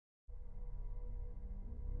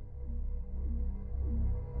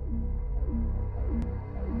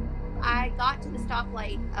got to the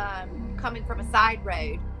stoplight coming from a side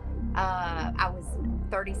road, I was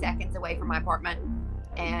 30 seconds away from my apartment,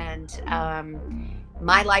 and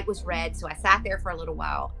my light was red. So I sat there for a little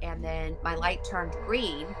while, and then my light turned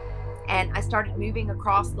green, and I started moving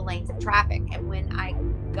across the lanes of traffic. And when I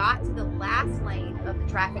got to the last lane of the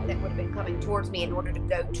traffic that would have been coming towards me in order to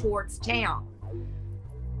go towards town,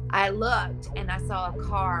 I looked and I saw a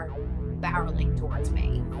car barreling towards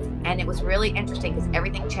me. And it was really interesting because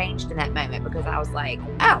everything changed in that moment, because I was like,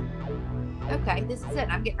 oh, okay, this is it.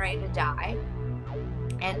 I'm getting ready to die.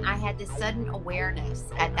 And I had this sudden awareness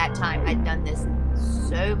at that time. I'd done this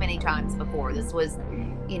so many times before. This was,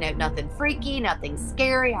 you know, nothing freaky, nothing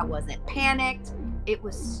scary. I wasn't panicked. It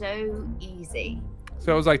was so easy.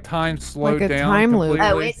 So it was like time slowed like a down. Time loop.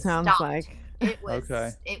 Completely? Oh, it sounds stopped. like. It was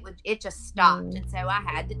Okay. It just stopped. And so I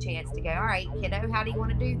had the chance to go, all right, kiddo, how do you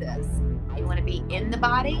want to do this? You want to be in the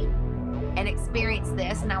body and experience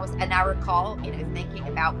this? And I recall, you know, thinking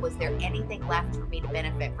about, was there anything left for me to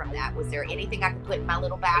benefit from that? Was there anything I could put in my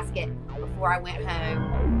little basket before I went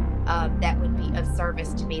home that would be of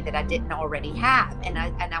service to me that I didn't already have? And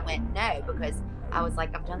I went, no, because I was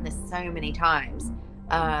like, I've done this so many times.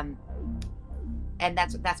 And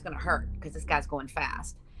that's going to hurt because this guy's going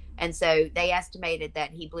fast. And so they estimated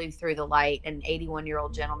that he blew through the light, an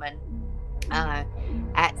 81-year-old gentleman, at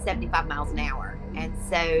 75 miles an hour. And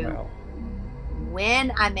so Wow.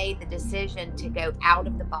 when I made the decision to go out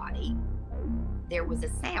of the body, there was a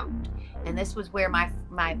sound. And this was where my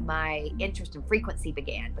interest in frequency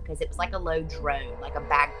began, because it was like a low drone, like a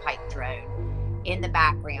bagpipe drone in the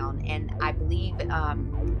background. And I believe,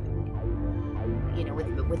 you know,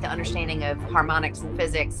 with the understanding of harmonics and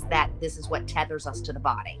physics, that this is what tethers us to the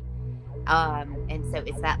body. And so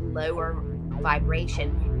it's that lower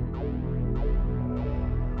vibration.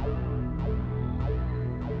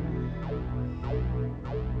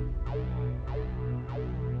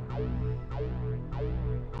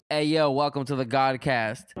 Hey, yo, welcome to the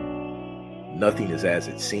Godcast. Nothing is as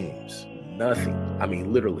it seems. Nothing. I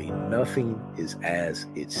mean, literally, nothing is as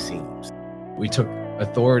it seems. We took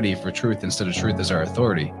authority for truth instead of truth as our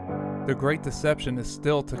authority. The great deception is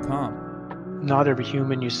still to come. Not every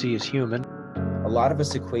human you see is human. A lot of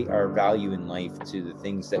us equate our value in life to the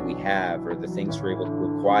things that we have or the things we're able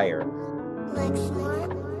to acquire,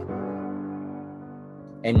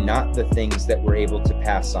 and not the things that we're able to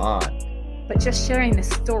pass on. But just sharing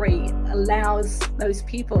this story allows those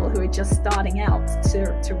people who are just starting out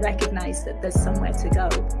to recognize that there's somewhere to go.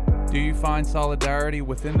 Do you find solidarity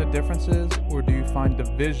within the differences, or do you find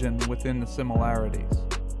division within the similarities?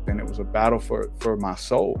 And it was a battle for my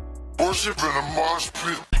soul.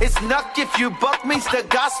 It's Nuck if you buck meets the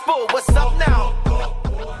gospel. What's up now?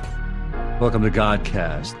 Welcome to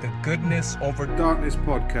Godcast, The Goodness Over Darkness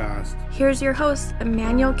podcast. Here's your host,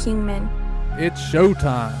 Emmanuel Kingman. It's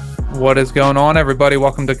showtime. What is going on, everybody?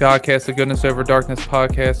 Welcome to Godcast, The Goodness Over Darkness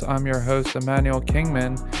podcast. I'm your host, Emmanuel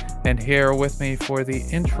Kingman, and here with me for the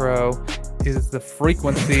intro is the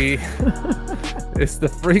frequency. It's the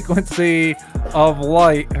frequency of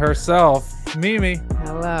light herself, Mimi.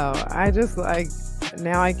 Hello. I just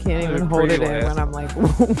now I can't even hold it in when I'm like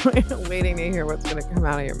waiting to hear what's going to come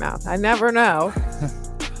out of your mouth. I never know.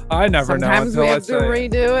 I never know. Sometimes we have to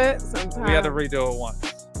redo it. Sometimes we had to redo it once.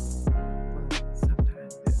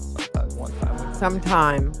 Sometimes one time.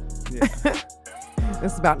 Sometime. Yeah.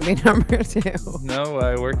 This is about to be number 2. No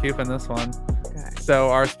way. We're keeping this one. Okay. So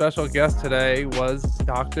our special guest today was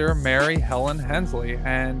Dr. Mary Helen Hensley,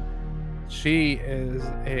 and she is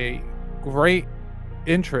a great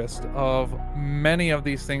interest of many of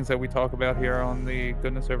these things that we talk about here on the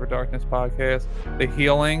Goodness Over Darkness podcast: the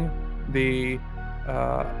healing, the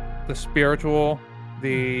spiritual,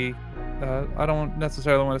 the I don't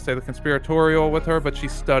necessarily want to say the conspiratorial with her, but she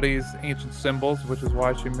studies ancient symbols, which is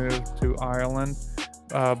why she moved to Ireland.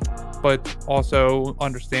 But also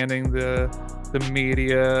understanding the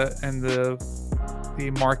media and the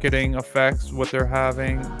marketing effects, what they're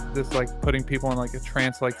having, this like putting people in like a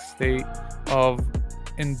trance-like state of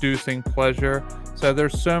inducing pleasure. So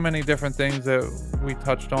there's so many different things that we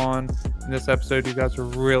touched on in this episode. You guys are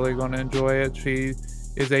really going to enjoy it. She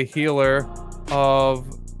is a healer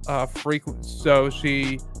of so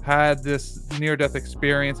she had this near-death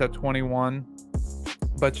experience at 21,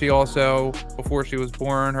 but she also, before she was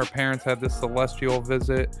born, her parents had this celestial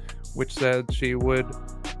visit which said she would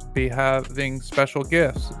be having special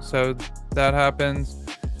gifts. So that happens.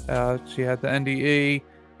 She had the NDE,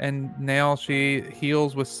 and now she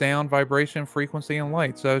heals with sound, vibration, frequency, and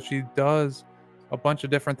light. So she does a bunch of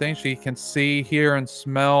different things. She can see, hear, and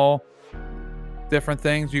smell different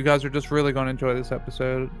things. You guys are just really going to enjoy this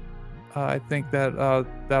episode. I think that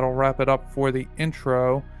that'll wrap it up for the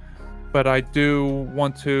intro. But I do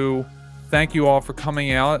want to thank you all for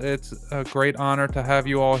coming out. It's a great honor to have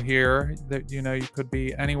you all here. That you could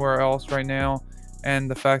be anywhere else right now,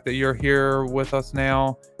 and the fact that you're here with us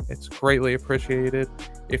now, it's greatly appreciated.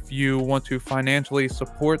 If you want to financially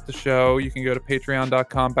support the show, you can go to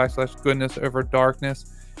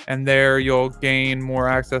patreon.com/goodnessoverdarkness, and there you'll gain more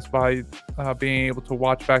access by being able to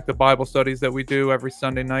watch back the Bible studies that we do every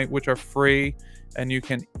Sunday night, which are free. And you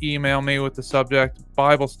can email me with the subject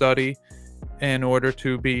Bible study in order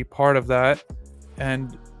to be part of that.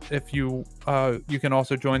 And if you can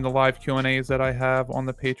also join the live Q&As that I have on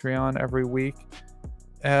the Patreon every week.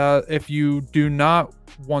 If you do not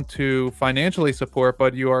want to financially support,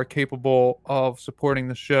 but you are capable of supporting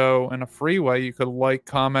the show in a free way, you could like,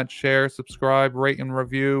 comment, share, subscribe, rate, and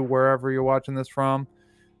review wherever you're watching this from.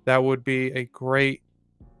 That would be a great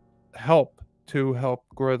help to help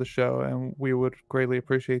grow the show, and we would greatly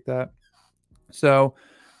appreciate that. So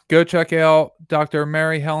go check out Dr.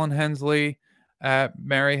 Mary Helen Hensley at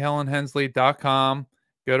maryhelenhensley.com.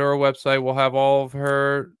 Go to her website. We'll have all of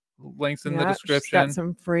her links in the description. She's got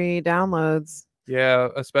some free downloads. Yeah,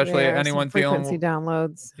 especially anyone dealing with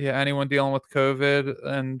downloads. Yeah, anyone dealing with COVID,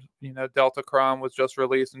 and Delta Cron was just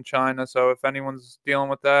released in China. So if anyone's dealing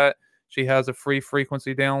with that, she has a free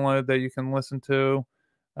frequency download that you can listen to.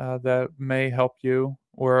 That may help you,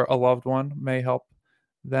 or a loved one may help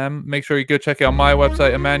them. Make sure you go check out my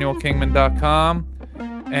website, emmanuelkingman.com,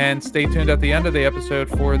 and stay tuned at the end of the episode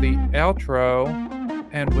for the outro.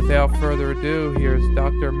 And without further ado, here's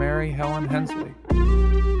Dr. Mary Helen Hensley.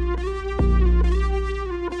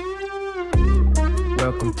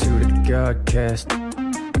 Welcome to the Godcast.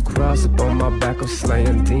 Cross up on my back, I'm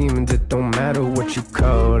slaying demons. It don't matter what you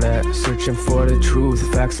call that. Searching for the truth,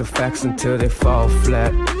 facts are facts until they fall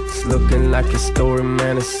flat. It's looking like a story,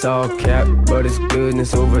 man, it's all cap, but it's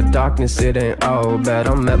goodness over darkness, it ain't all bad.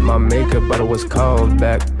 I'm at my maker, but I was called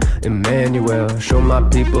back. Emanuel, show my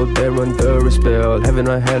people they're under a spell. Heaven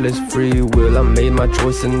or hell is free will. I made my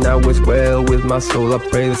choice and now it's well with my soul. I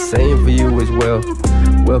pray the same for you as well.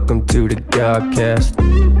 Welcome to the Godcast.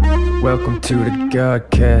 Welcome to the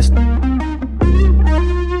Godcast.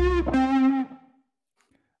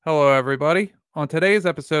 Hello, everybody. On today's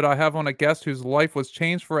episode, I have on a guest whose life was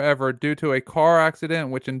changed forever due to a car accident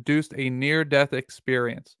which induced a near-death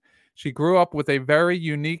experience. She grew up with a very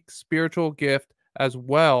unique spiritual gift as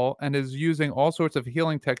well, and is using all sorts of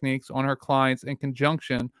healing techniques on her clients in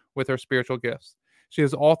conjunction with her spiritual gifts. She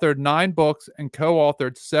has authored 9 books and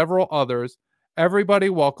co-authored several others. Everybody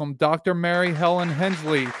welcome Dr. Mary Helen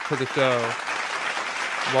Hensley to the show.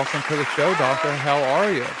 Welcome to the show, Doctor. How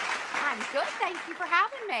are you? I'm good. Thank you for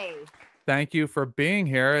having me. Thank you for being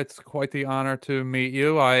here. It's quite the honor to meet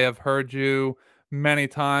you. I have heard you many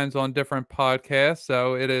times on different podcasts,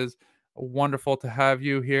 so it is wonderful to have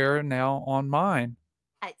you here now on mine.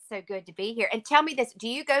 It's so good to be here. And tell me this, do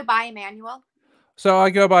you go by Emanuel? So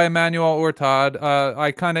I go by Emanuel or Todd.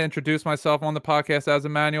 I kind of introduce myself on the podcast as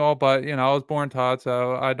Emanuel, but I was born Todd,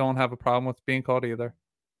 so I don't have a problem with being called either.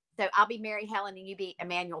 So I'll be Mary Helen and you be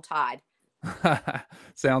Emanuel Todd.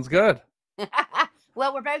 Sounds good.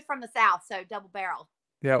 Well, we're both from the South, so double barrel.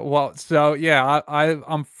 Yeah, well, so yeah,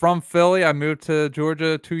 I'm from Philly. I moved to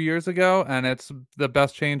Georgia 2 years ago, and it's the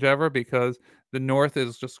best change ever because the North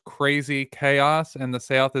is just crazy chaos, and the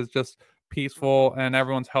South is just peaceful, and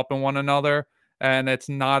everyone's helping one another. And it's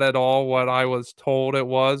not at all what I was told it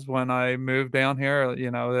was when I moved down here.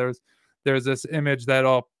 There's this image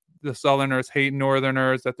that the Southerners hate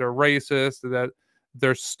Northerners, that they're racist, that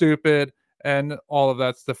they're stupid, and all of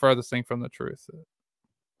that's the furthest thing from the truth.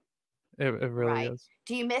 It really is.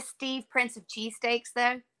 Do you miss Steve, Prince of Cheesesteaks,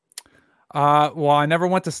 though? Well, I never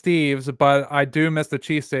went to Steve's, but I do miss the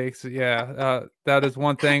cheesesteaks. Yeah, that is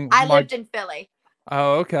one thing. I lived in Philly.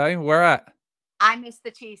 Oh, okay. Where at? I miss the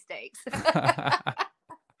cheesesteaks.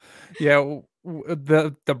 Yeah,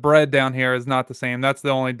 the bread down here is not the same. That's the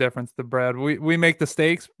only difference. The bread. We make the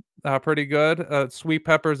steaks pretty good. Sweet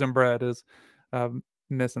peppers and bread is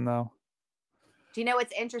missing though. Do you know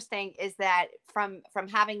what's interesting is that from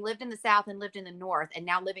having lived in the South and lived in the North and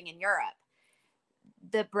now living in Europe,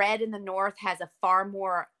 the bread in the North has a far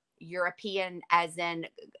more European, as in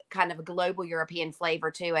kind of a global European flavor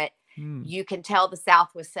to it. You can tell the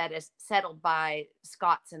South was settled by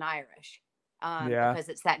Scots and Irish because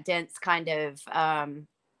it's that dense kind of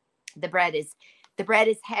the bread is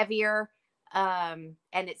heavier and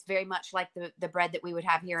it's very much like the bread that we would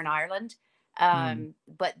have here in Ireland.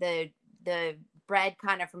 But the bread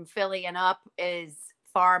kind of from Philly and up is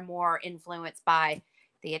far more influenced by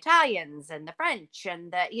the Italians and the French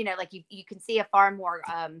and the, like you can see a far more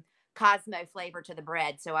Cosmo flavor to the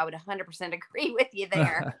bread. So I would 100% agree with you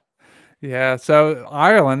there. Yeah. So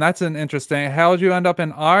Ireland, that's an interesting. How did you end up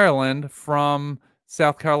in Ireland from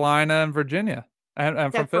South Carolina and Virginia and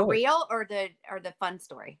So from for Philly? real or the fun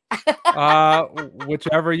story?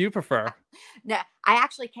 Whichever you prefer. No, I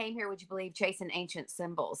actually came here, would you believe, chasing ancient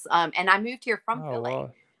symbols. And I moved here from Oh, Philly.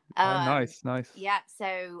 wow. Oh, nice. Yeah.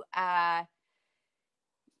 So,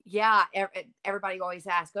 yeah, everybody always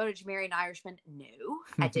asks, "Oh, did you marry an Irishman?" No,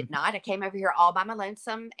 I did not. I came over here all by my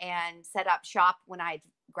lonesome and set up shop when I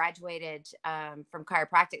graduated from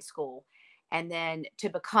chiropractic school. And then to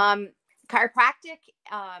become chiropractic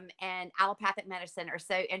and allopathic medicine are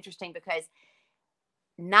so interesting because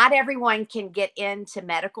not everyone can get into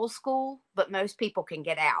medical school, but most people can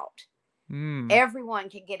get out. Everyone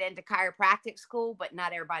can get into chiropractic school, but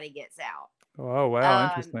not everybody gets out. Oh, wow.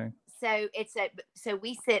 Interesting. So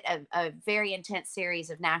we sit a very intense series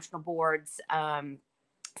of national boards,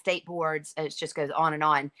 state boards. It just goes on and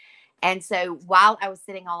on. And so while I was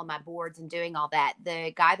sitting all of my boards and doing all that,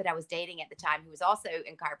 the guy that I was dating at the time, who was also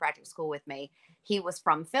in chiropractic school with me, he was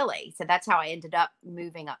from Philly. So that's how I ended up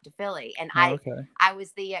moving up to Philly. And I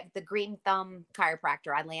was the green thumb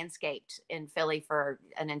chiropractor. I landscaped in Philly for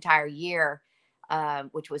an entire year,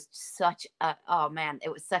 which was such a, oh man,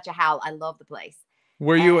 it was such a howl. I love the place.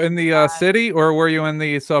 Were you in the city or were you in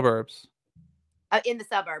the suburbs? In the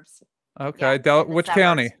suburbs. Okay. Yeah, Which suburbs.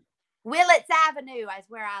 County? Willits Avenue is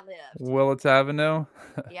where I lived. Willits Avenue?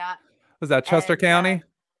 Yeah. Was that Chester County?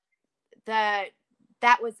 That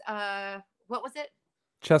was what was it?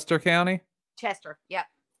 Chester County? Chester. Yep.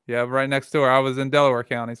 Yeah, right next door. I was in Delaware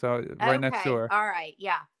County, so right next door. All right.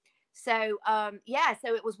 Yeah. So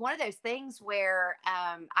so it was one of those things where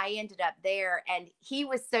I ended up there and he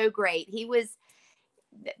was so great. He was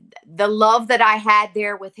the love that I had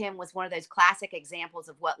there with him was one of those classic examples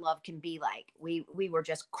of what love can be like. We were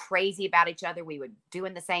just crazy about each other. We were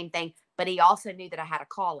doing the same thing, but he also knew that I had a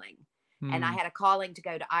calling and I had a calling to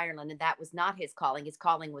go to Ireland, and that was not his calling. His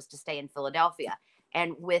calling was to stay in Philadelphia.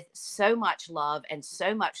 And with so much love and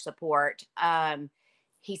so much support,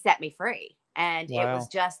 he set me free. And wow.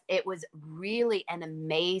 it was really an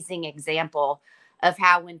amazing example of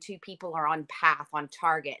how when two people are on path, on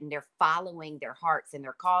target, and they're following their hearts and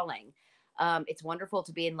their calling, it's wonderful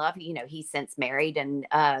to be in love. You know, he's since married and,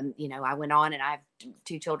 I went on and I have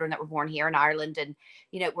two children that were born here in Ireland and,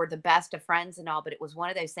 we're the best of friends and all, but it was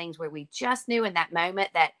one of those things where we just knew in that moment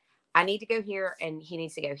that I need to go here and he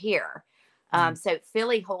needs to go here. So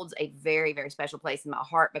Philly holds a very, very special place in my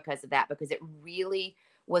heart because of that, because it really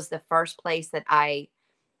was the first place that I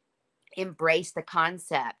embraced the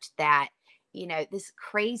concept that, this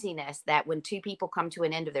craziness that when two people come to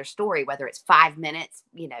an end of their story, whether it's 5 minutes,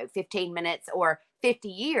 15 minutes or 50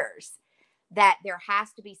 years, that there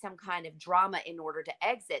has to be some kind of drama in order to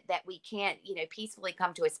exit, that we can't, peacefully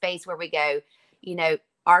come to a space where we go,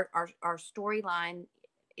 our storyline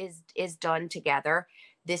is done together.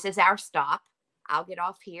 This is our stop. I'll get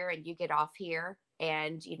off here and you get off here.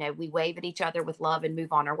 And, we wave at each other with love and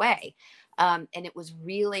move on our way. And it was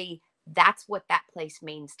really, that's what that place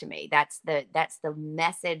means to me. That's the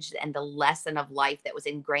message and the lesson of life that was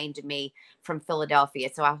ingrained in me from Philadelphia.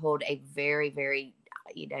 So I hold a very, very,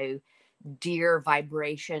 dear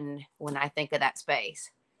vibration when I think of that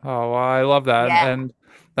space. Oh, well, I love that. Yeah. And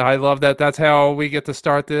I love that that's how we get to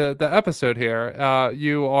start the episode here.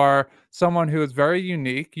 You are someone who is very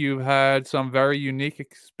unique. You've had some very unique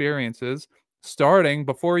experiences starting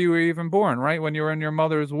before you were even born, right? When you were in your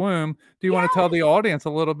mother's womb. Do you want to tell the audience a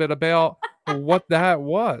little bit about what that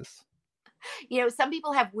was? Some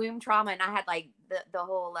people have womb trauma, and I had like the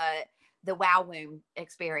whole the wow womb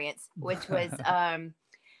experience, which was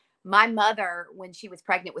my mother, when she was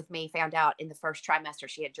pregnant with me, found out in the first trimester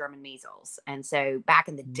she had German measles. And so back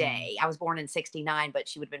in the day, I was born in 1969, but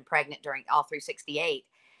she would have been pregnant during all through 1968.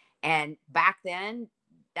 And back then,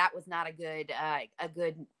 that was not a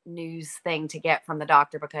good news thing to get from the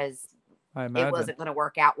doctor because it wasn't going to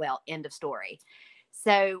work out well. End of story.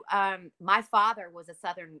 So my father was a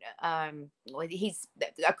Southern, he's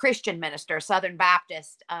a Christian minister, Southern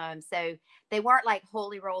Baptist. So they weren't like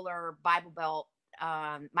holy roller Bible Belt.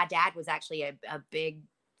 My dad was actually a big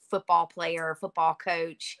football player, football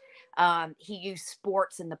coach. He used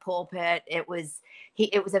sports in the pulpit. It was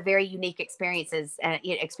a very unique experience, and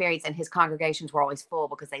his congregations were always full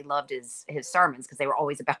because they loved his sermons because they were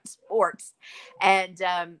always about sports. And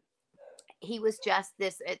he was just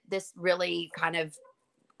this really kind of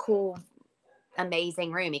cool,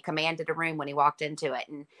 amazing room. He commanded a room when he walked into it,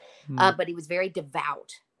 and but he was very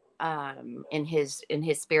devout in his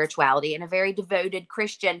spirituality and a very devoted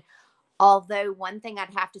Christian. Although one thing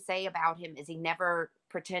I'd have to say about him is he never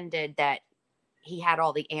pretended that he had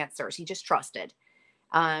all the answers. He just trusted.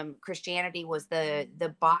 Christianity was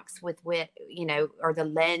the box with which, or the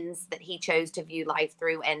lens that he chose to view life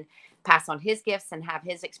through and pass on his gifts and have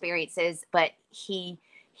his experiences. But he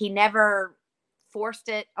never forced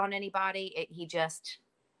it on anybody. He just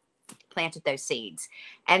planted those seeds.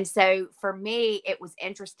 And so for me, it was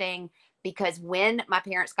interesting because when my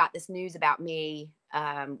parents got this news about me,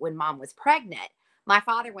 when Mom was pregnant, my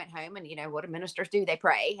father went home, and what do ministers do? They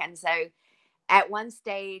pray. And so at one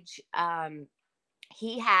stage,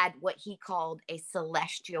 he had what he called a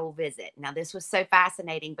celestial visit. Now, this was so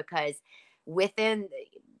fascinating because within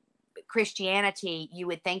Christianity, you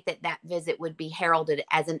would think that visit would be heralded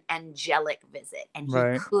as an angelic visit. And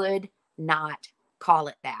he could not call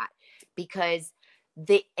it that, because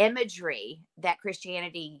the imagery that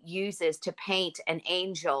Christianity uses to paint an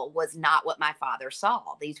angel was not what my father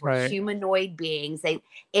saw. These were humanoid beings.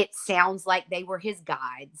 It sounds like they were his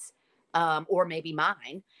guides, or maybe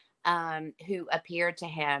mine, who appeared to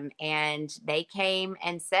him, and they came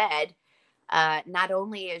and said, not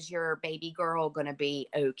only is your baby girl going to be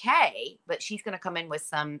okay, but she's going to come in with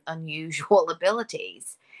some unusual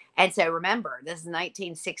abilities. And so remember, this is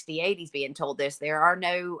 1968. He's being told this. There are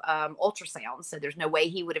no ultrasounds, so there's no way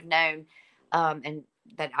he would have known and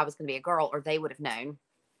that I was going to be a girl, or they would have known.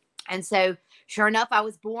 And so sure enough, I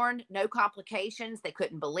was born, no complications. They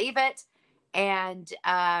couldn't believe it. And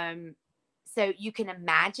so you can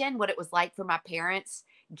imagine what it was like for my parents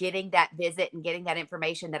getting that visit and getting that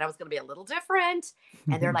information that I was going to be a little different.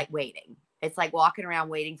 And they're like waiting. It's like walking around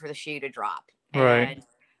waiting for the shoe to drop. And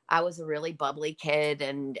I was a really bubbly kid.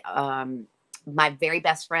 And my very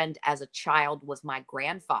best friend as a child was my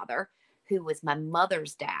grandfather, who was my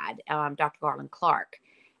mother's dad, Dr. Garland Clark.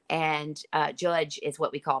 And Judge is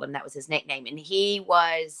what we called him. That was his nickname. And he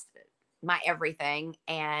was my everything.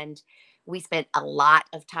 And we spent a lot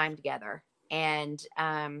of time together. And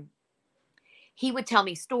he would tell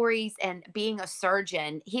me stories. And being a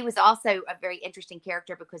surgeon, he was also a very interesting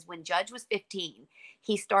character, because when Judge was 15,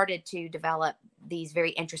 he started to develop these very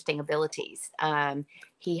interesting abilities.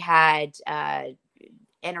 He had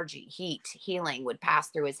energy, heat, healing would pass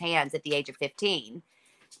through his hands at the age of 15.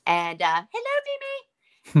 And hello,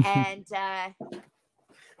 Mimi. And I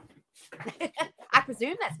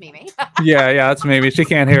presume that's Mimi. yeah, that's Mimi. She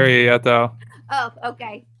can't hear you yet, though. Oh,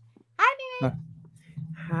 okay. Hi, Mimi.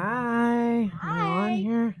 Hi. Am I on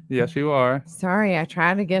here? Yes, you are. Sorry, I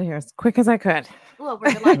tried to get here as quick as I could. Well,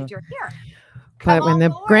 we're delighted you're here. But when the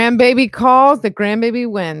grandbaby calls, the grandbaby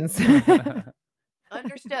wins.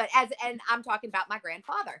 Understood. And I'm talking about my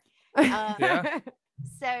grandfather.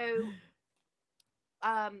 So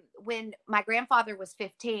when my grandfather was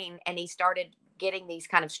 15 and he started getting these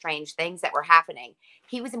kind of strange things that were happening,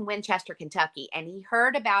 he was in Winchester, Kentucky, and he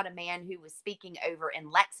heard about a man who was speaking over in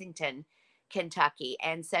Lexington, Kentucky.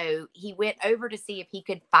 And so he went over to see if he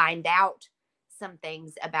could find out some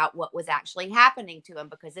things about what was actually happening to him,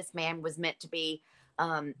 because this man was meant to be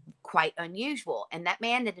quite unusual. And that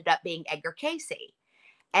man ended up being Edgar Cayce.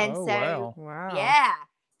 And wow. Yeah.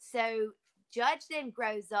 So Judge then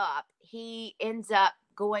grows up. He ends up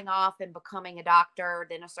going off and becoming a doctor,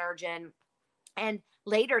 then a surgeon, and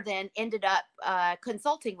later then ended up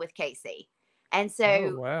consulting with Cayce. And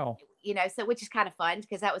so, so which is kind of fun,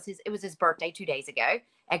 because it was his birthday 2 days ago,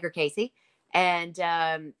 Edgar Cayce. And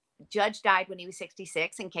Judge died when he was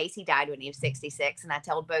 66, and Cayce died when he was 66. And I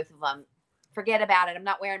told both of them, forget about it. I'm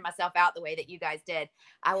not wearing myself out the way that you guys did.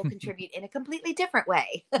 I will contribute in a completely different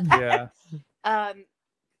way.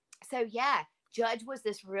 So Judge was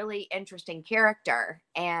this really interesting character,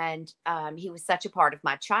 and he was such a part of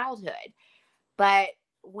my childhood. But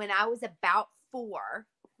when I was about 4,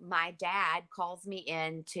 my dad calls me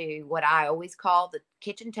into what I always call the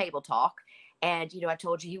kitchen table talk. And, I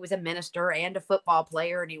told you he was a minister and a football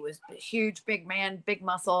player, and he was a huge, big man, big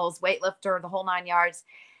muscles, weightlifter, the whole 9 yards,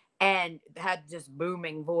 and had this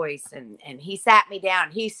booming voice. And he sat me down.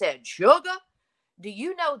 He said, "Sugar, do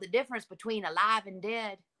you know the difference between alive and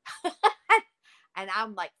dead?" And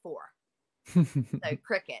I'm like 4. So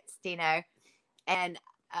crickets, and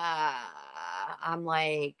I'm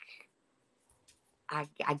like,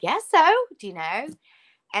 I guess so,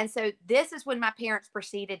 And so this is when my parents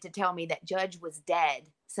proceeded to tell me that Judge was dead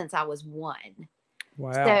since I was 1.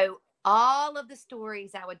 Wow. So all of the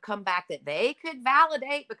stories I would come back that they could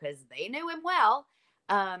validate, because they knew him well,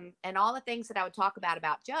 and all the things that I would talk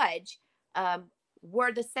about Judge,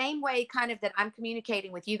 were the same way kind of that I'm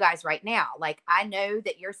communicating with you guys right now. Like, I know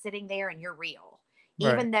that you're sitting there and you're real,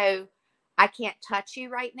 even though I can't touch you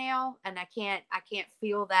right now, and I can't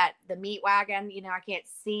feel that the meat wagon, I can't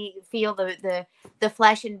feel the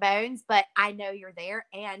flesh and bones, but I know you're there,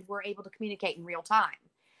 and we're able to communicate in real time.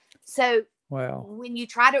 So wow. When you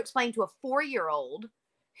try to explain to a 4-year-old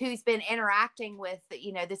who's been interacting with,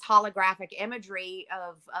 this holographic imagery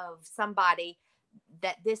of somebody,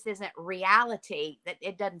 that this isn't reality, that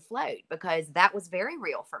it doesn't float, because that was very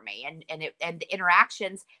real for me. And the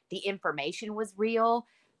interactions, the information was real.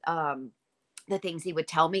 The things he would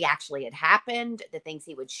tell me actually had happened. The things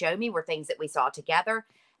he would show me were things that we saw together.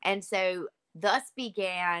 And so thus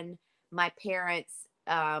began my parents'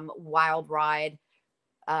 wild ride,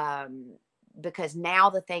 because now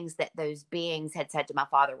the things that those beings had said to my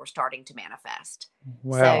father were starting to manifest.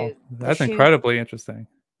 Wow, so that's incredibly interesting.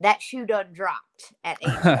 That shoe done dropped at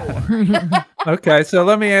age 4. Okay, so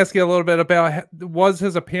let me ask you a little bit about, was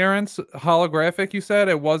his appearance holographic? You said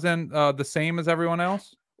it wasn't the same as everyone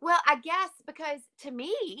else? Well, I guess because to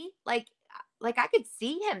me, like I could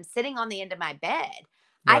see him sitting on the end of my bed.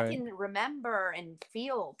 Right. I can remember and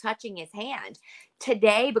feel touching his hand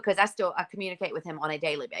today, because I communicate with him on a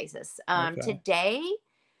daily basis. Okay. Today,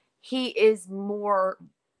 he is more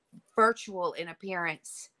virtual in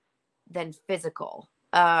appearance than physical.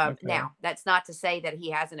 Okay. Now, that's not to say that he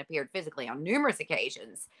hasn't appeared physically on numerous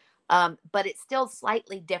occasions, but it's still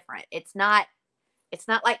slightly different. It's not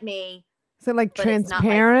like me. So like transparent? It's not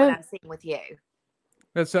like what I'm seeing with you.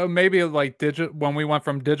 So maybe like when we went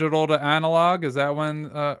from digital to analog, is that when,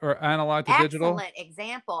 or analog to digital? Excellent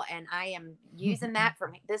example. And I am using that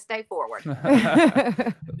from this day forward.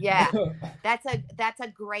 Yeah, that's a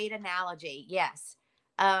great analogy. Yes.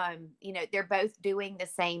 They're both doing the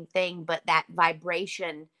same thing, but that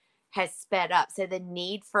vibration has sped up. So the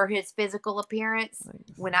need for his physical appearance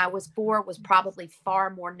when I was 4 was probably far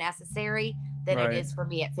more necessary than it is for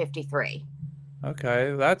me at 53.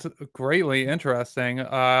 Okay, that's greatly interesting.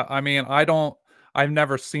 I mean, I've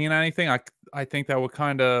never seen anything. I think that would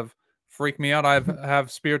kind of freak me out. have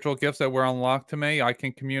spiritual gifts that were unlocked to me. I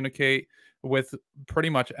can communicate with pretty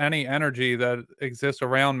much any energy that exists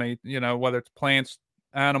around me, whether it's plants,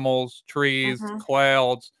 animals, trees,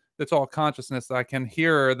 clouds. It's all consciousness. I can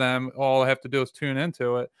hear them. All I have to do is tune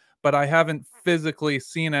into it. But I haven't physically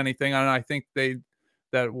seen anything, and I think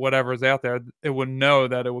that whatever's out there, it would know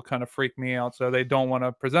that it would kind of freak me out, so they don't want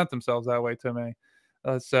to present themselves that way to me.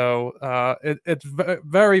 It's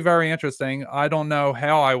very, very interesting. I don't know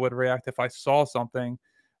how I would react if I saw something,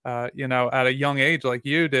 at a young age like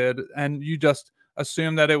you did, and you just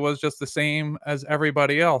assume that it was just the same as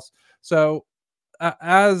everybody else. So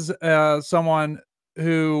as someone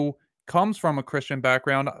who comes from a Christian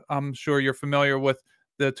background, I'm sure you're familiar with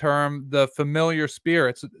the term, the familiar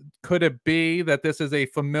spirits. Could it be that this is a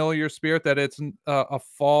familiar spirit, that it's a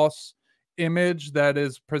false image that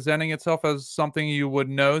is presenting itself as something you would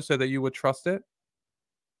know so that you would trust it?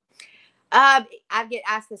 I get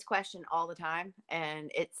asked this question all the time, and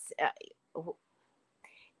it's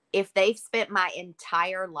if they've spent my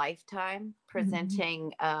entire lifetime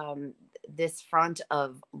presenting this front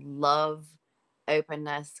of love,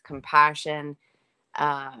 openness, compassion,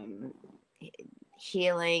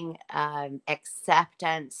 healing,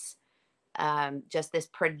 acceptance, just this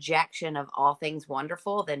projection of all things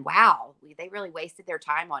wonderful, then wow, they really wasted their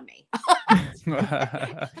time on me.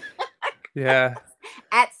 Yeah.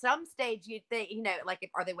 At some stage you'd think, like,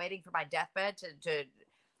 are they waiting for my deathbed to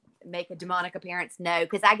make a demonic appearance? No,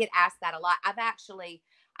 because I get asked that a lot. I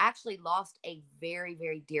actually lost a very,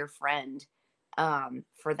 very dear friend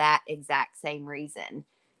for that exact same reason,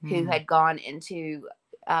 who had gone into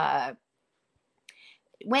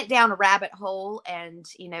went down a rabbit hole, and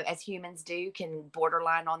as humans do, can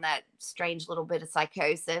borderline on that strange little bit of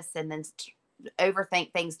psychosis, and then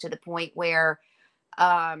overthink things to the point where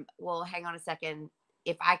well, hang on a second,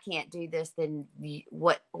 if I can't do this, then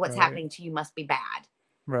what's happening to you must be bad,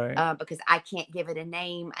 right? Because I can't give it a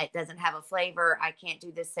name, it doesn't have a flavor, I can't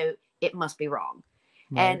do this, so it must be wrong.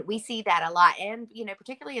 Right. And we see that a lot, and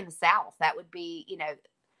particularly in the South, that would be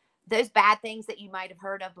those bad things that you might have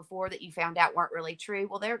heard of before that you found out weren't really true.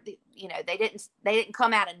 Well, they didn't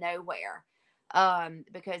come out of nowhere,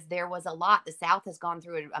 because there was a lot. The South has gone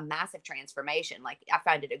through a massive transformation. Like, I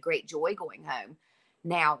found it a great joy going home.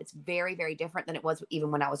 Now it's very, very different than it was even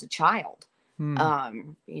when I was a child.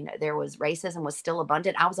 There was racism was still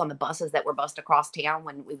abundant. I was on the buses that were bussed across town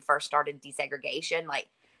when we first started desegregation. Like,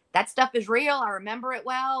 that stuff is real. I remember it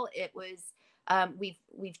well. It was,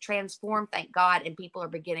 we've transformed, thank God, and people are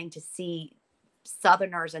beginning to see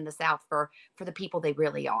Southerners in the South for the people they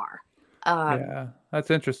really are. Yeah, that's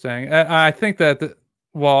interesting. I think that,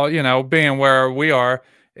 being where we are,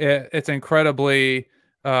 it's incredibly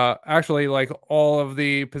actually, like, all of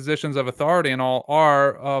the positions of authority and all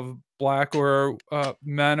are of black or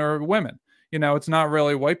men or women. It's not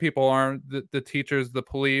really white people aren't the teachers, the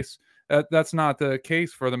police. That's not the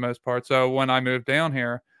case for the most part. So when I moved down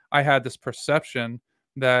here, I had this perception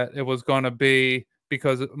that it was going to be,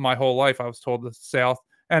 because my whole life I was told the South,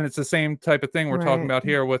 and it's the same type of thing we're talking about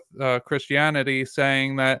here with Christianity,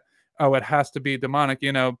 saying that, oh, it has to be demonic.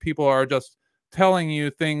 People are just telling you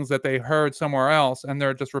things that they heard somewhere else, and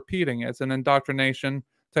they're just repeating it. It's an indoctrination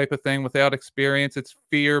type of thing without experience. It's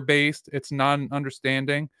fear-based. It's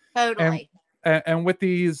non-understanding. Totally. And with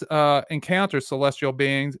these encounters, celestial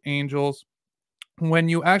beings, angels, when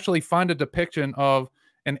you actually find a depiction of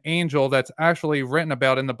an angel that's actually written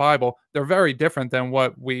about in the Bible, they're very different than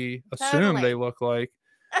what we assume they look like.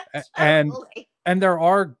 And there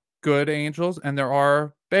are good angels and there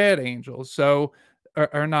are bad angels. So,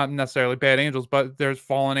 or not necessarily bad angels, but there's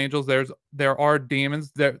fallen angels. There are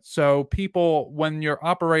demons there. So people, when you're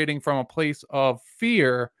operating from a place of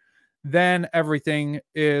fear, then everything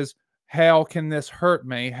is, how can this hurt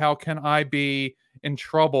me? How can I be in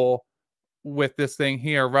trouble with this thing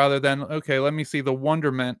here, rather than, okay, let me see the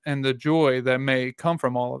wonderment and the joy that may come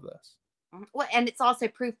from all of this. Well, and it's also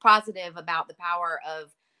proof positive about the power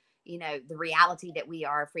of, the reality that we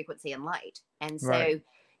are frequency and light. And so,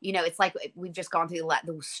 it's like we've just gone through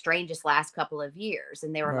the strangest last couple of years,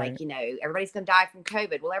 and they were like, everybody's going to die from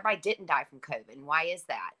COVID. Well, everybody didn't die from COVID. And why is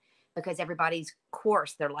that? Because everybody's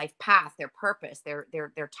course, their life path, their purpose, their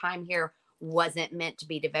time here wasn't meant to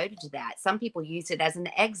be devoted to that. Some people used it as an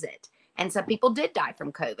exit, and some people did die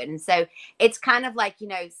from COVID. And so it's kind of like,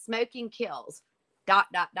 smoking kills, ...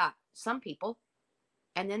 some people.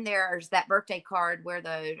 And then there's that birthday card where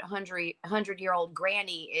the 100-year-old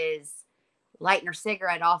granny is lighting her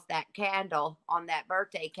cigarette off that candle on that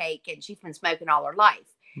birthday cake, and she's been smoking all her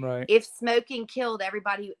life. Right. If smoking killed,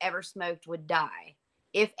 everybody who ever smoked would die.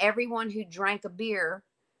 If everyone who drank a beer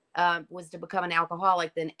was to become an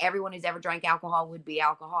alcoholic, then everyone who's ever drank alcohol would be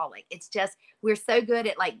alcoholic. It's just, we're so good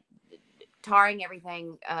at like tarring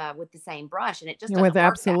everything with the same brush, and it just doesn't with work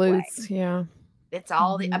absolutes. that way. Yeah. It's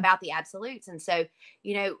all about the absolutes. And so,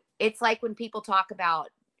 it's like when people talk about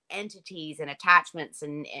entities and attachments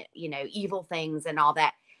and, evil things and all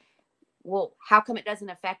that. Well, how come it doesn't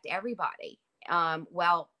affect everybody?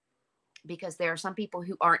 Well, because there are some people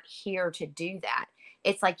who aren't here to do that.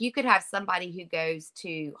 It's like you could have somebody who goes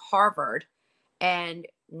to Harvard, and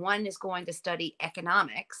one is going to study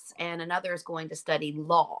economics and another is going to study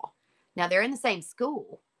law. Now, they're in the same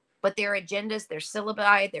school, but their agendas, their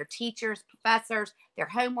syllabi, their teachers, professors, their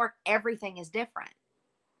homework, everything is different.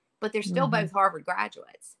 But they're still both Harvard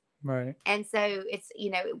graduates. Right. And so it's,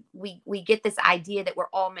 we get this idea that we're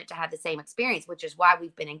all meant to have the same experience, which is why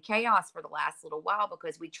we've been in chaos for the last little while,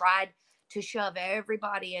 because we tried to shove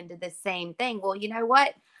everybody into the same thing. Well, you know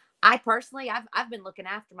what? I personally, I've been looking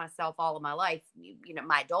after myself all of my life,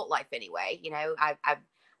 my adult life anyway.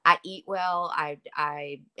 I eat well,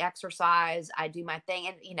 I exercise, I do my thing.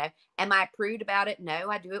 And, am I prude about it?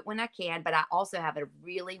 No, I do it when I can, but I also have a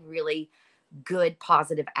really, really good,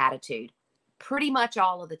 positive attitude pretty much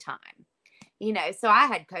all of the time. So I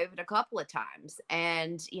had COVID a couple of times,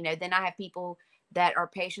 and, then I have people that are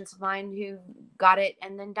patients of mine who got it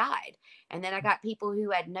and then died. And then I got people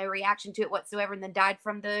who had no reaction to it whatsoever and then died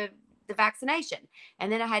from the vaccination.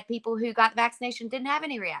 And then I had people who got the vaccination, didn't have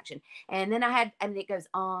any reaction. And then it goes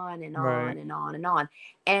on and on and on and on.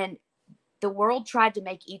 And the world tried to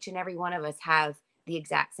make each and every one of us have the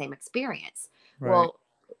exact same experience. Right. Well,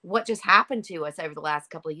 what just happened to us over the last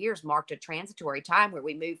couple of years marked a transitory time where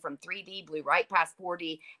we moved from 3D, blew right past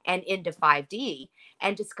 4D and into 5D,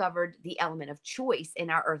 and discovered the element of choice in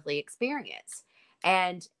our earthly experience.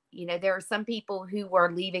 And, there are some people who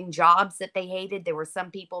were leaving jobs that they hated. There were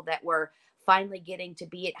some people that were finally getting to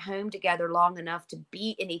be at home together long enough to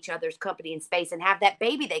be in each other's company and space and have that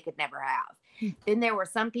baby they could never have. Then there were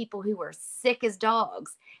some people who were sick as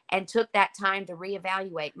dogs and took that time to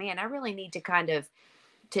reevaluate. Man, I really need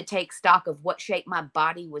to take stock of what shape my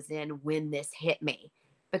body was in when this hit me,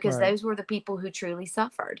 because those were the people who truly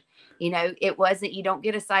suffered. It wasn't, you don't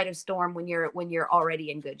get a sight of storm when you're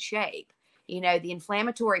already in good shape. The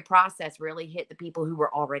inflammatory process really hit the people who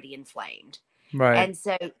were already inflamed. Right. And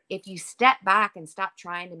so if you step back and stop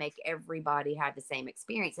trying to make everybody have the same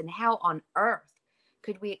experience, and how on earth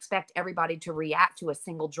could we expect everybody to react to a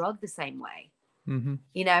single drug the same way? Mm-hmm.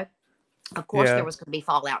 Of course, there was going to be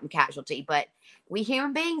fallout and casualty, but we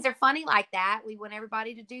human beings are funny like that. We want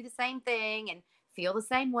everybody to do the same thing and feel the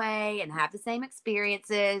same way and have the same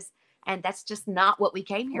experiences. And that's just not what we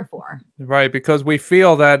came here for. Right, because we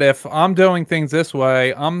feel that if I'm doing things this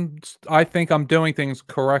way, I think I'm doing things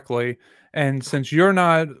correctly. And since you're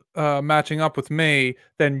not matching up with me,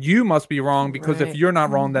 then you must be wrong, because if Right. you're not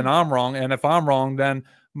wrong, then I'm wrong. And if I'm wrong, then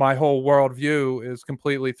my whole worldview is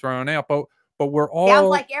completely thrown out. But we're Sounds all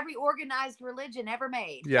like every organized religion ever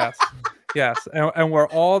made. yes, yes, and we're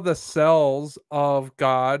all the cells of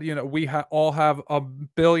God. You know, we all have a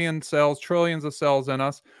billion cells, trillions of cells in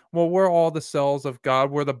us. Well, we're all the cells of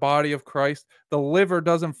God. We're the body of Christ. The liver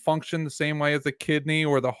doesn't function the same way as the kidney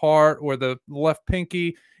or the heart or the left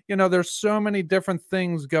pinky. You know, there's so many different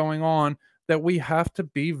things going on that we have to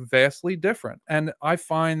be vastly different. And I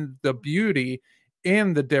find the beauty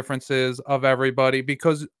in the differences of everybody,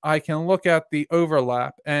 because I can look at the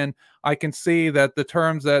overlap and I can see that the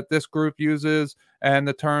terms that this group uses and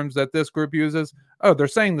the terms that this group uses, oh, they're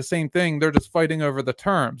saying the same thing. They're just fighting over the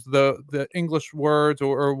terms, the English words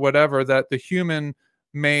or whatever, that the human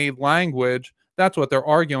made language, that's what they're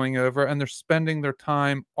arguing over. And they're spending their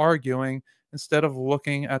time arguing instead of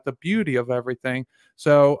looking at the beauty of everything.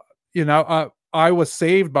 So, you know, I was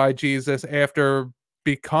saved by Jesus after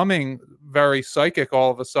becoming very psychic all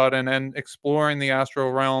of a sudden and exploring the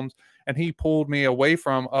astral realms, and he pulled me away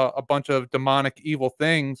from a bunch of demonic evil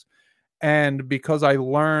things. And because I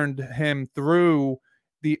learned him through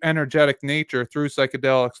the energetic nature, through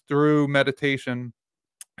psychedelics, through meditation,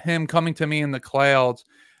 him coming to me in the clouds,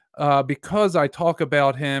 because I talk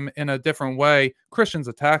about him in a different way, Christians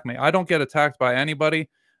attack me. I don't get attacked by anybody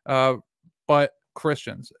but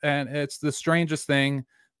Christians. And it's the strangest thing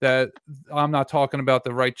that I'm not talking about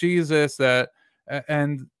the right Jesus,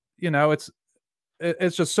 and you know, it's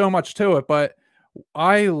just so much to it. But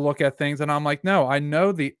I look at things and I'm like, no, I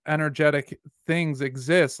know the energetic things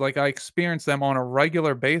exist. Like, I experience them on a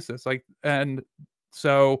regular basis. Like, and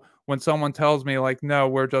so when someone tells me like, no,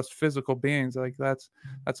 we're just physical beings, like that's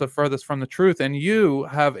the furthest from the truth. And you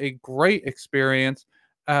have a great experience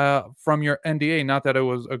from your NDE. Not that it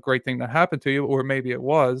was a great thing that happened to you, or maybe it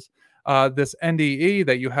was. This NDE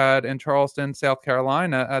that you had in Charleston, South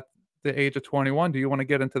Carolina at the age of 21. Do you want to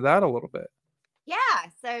get into that a little bit? Yeah.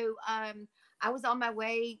 So I was on my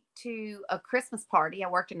way to a Christmas party. I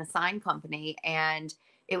worked in a sign company, and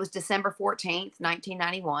it was December 14th,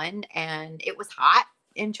 1991. And it was hot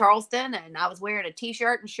in Charleston. And I was wearing a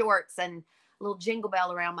t-shirt and shorts and a little jingle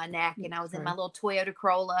bell around my neck. And I was in my little Toyota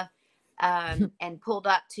Corolla and pulled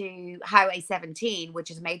up to Highway 17, which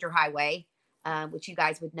is a major highway, which you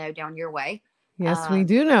guys would know down your way. Yes, we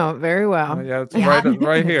do know it very well. Yeah, it's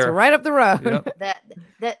right here. It's right up the road.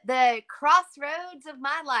 Yep. The crossroads of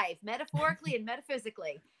my life, metaphorically and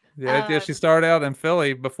metaphysically. Yeah, she started out in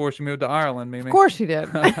Philly before she moved to Ireland, Mimi. Of course she did.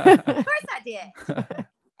 Of course I did.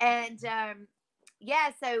 And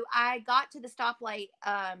yeah, so I got to the stoplight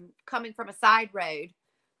coming from a side road.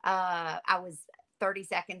 I was 30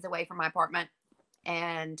 seconds away from my apartment,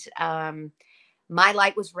 and my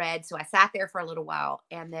light was red. So I sat there for a little while,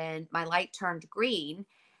 and then my light turned green,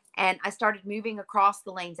 and I started moving across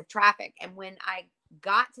the lanes of traffic. And when I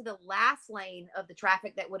got to the last lane of the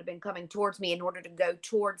traffic that would have been coming towards me in order to go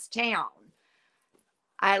towards town,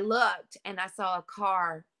 I looked and I saw a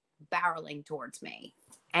car barreling towards me.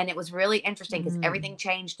 And it was really interesting because everything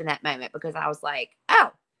changed in that moment, because I was like,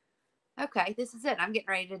 oh, okay, this is it. I'm getting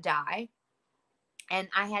ready to die. And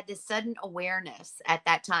I had this sudden awareness at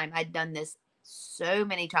that time. I'd done this so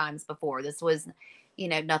many times before. This was, you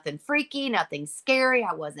know, nothing freaky, nothing scary.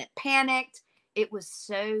 I wasn't panicked. It was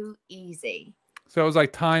so easy. So it was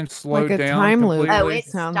like time slowed like a down. Time loop. Oh, it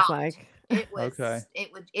sounds stopped. Like it was. Okay.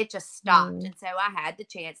 It just stopped, and so I had the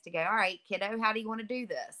chance to go. All right, kiddo, how do you want to do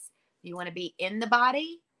this? Do you want to be in the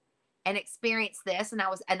body and experience this? And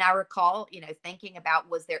I recall, you know, thinking about,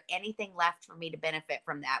 was there anything left for me to benefit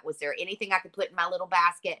from that? Was there anything I could put in my little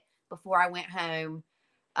basket before I went home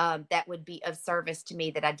that would be of service to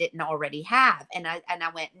me that I didn't already have? And I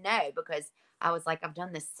went, no, because I was like, I've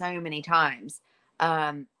done this so many times.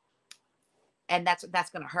 And that's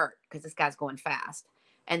going to hurt because this guy's going fast.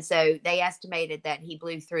 And so they estimated that he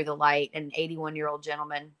blew through the light, an 81-year-old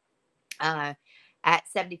gentleman, at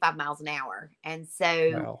 75 miles an hour. And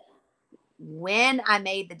so when I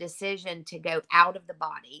made the decision to go out of the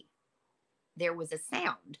body, there was a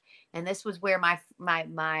sound. And this was where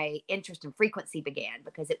my interest in frequency began,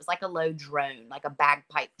 because it was like a low drone, like a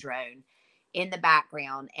bagpipe drone in the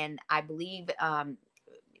background. And I believe,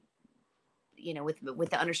 you know, with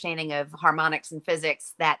the understanding of harmonics and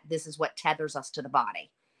physics, that this is what tethers us to the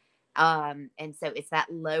body. And so it's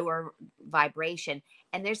that lower vibration.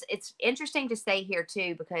 And it's interesting to say here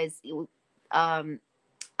too, because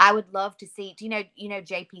I would love to see, do you know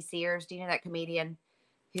JP Sears? Do you know that comedian?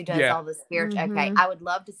 who does all the spiritual. Okay, I would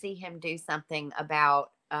love to see him do something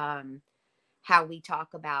about how we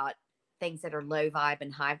talk about things that are low vibe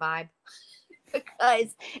and high vibe,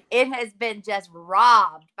 because it has been just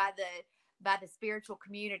robbed by the spiritual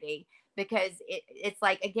community. Because it's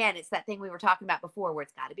like, again, it's that thing we were talking about before, where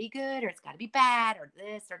it's got to be good or it's got to be bad or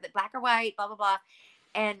this or the black or white, blah blah blah.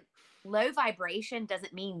 And low vibration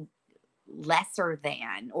doesn't mean lesser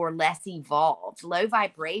than or less evolved. Low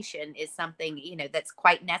vibration is something, you know, that's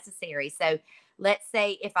quite necessary. So let's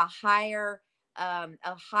say if a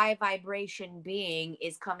high vibration being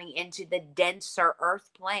is coming into the denser earth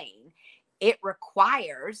plane, it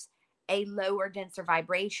requires a lower, denser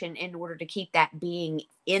vibration in order to keep that being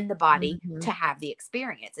in the body to have the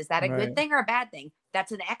experience. Is that a good thing or a bad thing?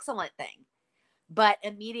 That's an excellent thing. But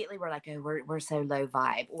immediately we're like, oh, we're so low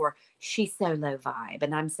vibe, or she's so low vibe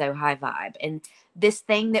and I'm so high vibe. And this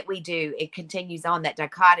thing that we do, it continues on, that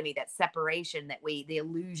dichotomy, that separation, the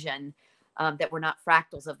illusion that we're not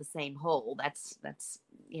fractals of the same whole. That's,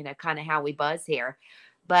 you know, kind of how we buzz here.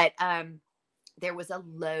 But there was a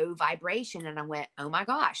low vibration and I went, oh my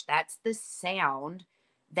gosh, that's the sound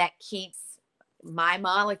that keeps my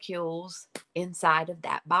molecules inside of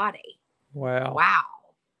that body. Wow.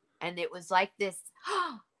 And it was like this,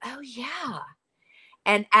 oh yeah.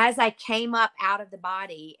 And as I came up out of the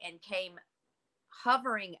body and came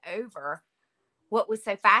hovering over, what was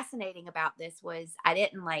so fascinating about this was I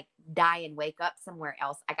didn't like die and wake up somewhere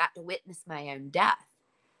else. I got to witness my own death.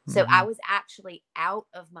 So I was actually out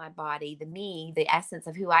of my body, the essence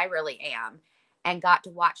of who I really am, and got to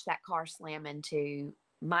watch that car slam into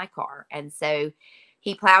my car. And so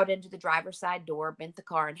he plowed into the driver's side door, bent the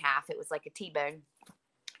car in half. It was like a T-bone.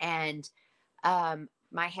 And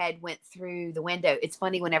my head went through the window. It's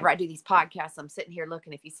funny, whenever I do these podcasts, I'm sitting here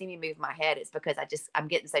looking. If you see me move my head, it's because I'm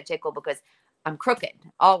getting so tickled because I'm crooked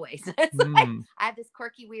always. It's like, I have this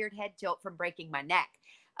quirky, weird head tilt from breaking my neck.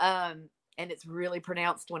 And it's really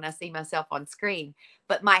pronounced when I see myself on screen.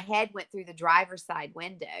 But my head went through the driver's side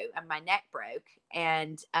window and my neck broke.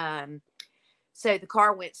 And so the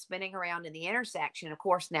car went spinning around in the intersection. Of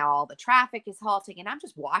course, now all the traffic is halting and I'm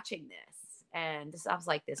just watching this. And I was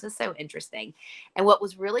like, this is so interesting. And what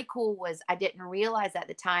was really cool was I didn't realize at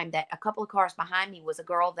the time that a couple of cars behind me was a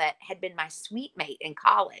girl that had been my suite mate in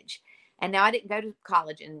college. And now I didn't go to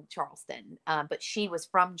college in Charleston, but she was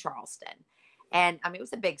from Charleston. And I mean, it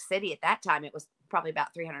was a big city at that time. It was probably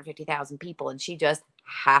about 350,000 people. And she just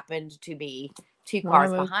happened to be 2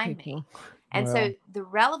 cars behind me. And so the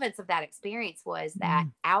relevance of that experience was that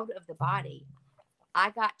out of the body,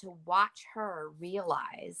 I got to watch her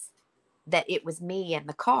realize that it was me in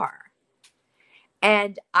the car.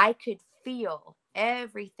 And I could feel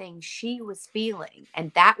everything she was feeling.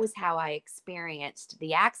 And that was how I experienced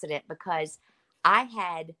the accident, because I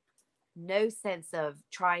had no sense of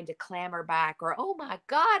trying to clamor back or, oh my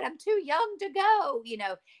God, I'm too young to go. You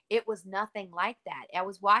know, it was nothing like that. I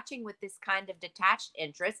was watching with this kind of detached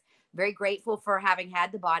interest, very grateful for having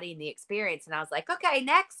had the body and the experience. And I was like, okay,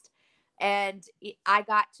 next. And I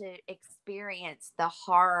got to experience the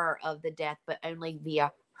horror of the death, but only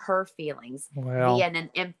via her feelings, via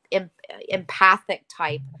an empathic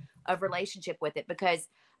type of relationship with it. Because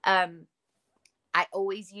I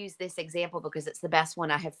always use this example because it's the best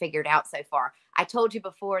one I have figured out so far. I told you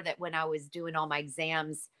before that when I was doing all my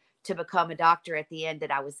exams to become a doctor at the end,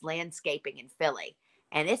 that I was landscaping in Philly.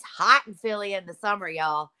 And it's hot in Philly in the summer,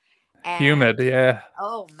 y'all. And, humid, yeah.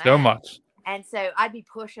 Oh, man. So much. And so I'd be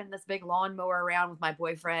pushing this big lawnmower around with my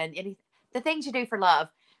boyfriend, the things you do for love,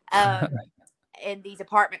 in these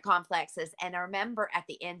apartment complexes. And I remember at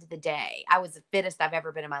the end of the day, I was the fittest I've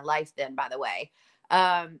ever been in my life then, by the way.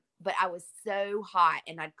 But I was so hot,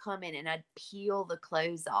 and I'd come in and I'd peel the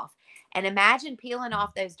clothes off. And imagine peeling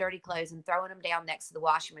off those dirty clothes and throwing them down next to the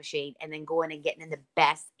washing machine and then going and getting in the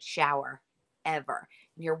best shower ever.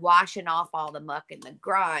 And you're washing off all the muck and the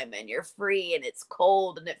grime, and you're free, and it's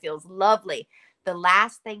cold and it feels lovely. The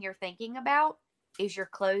last thing you're thinking about is your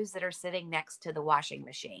clothes that are sitting next to the washing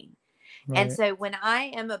machine. Right. And so when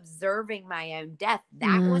I am observing my own death,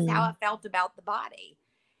 that was how I felt about the body.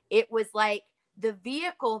 It was like the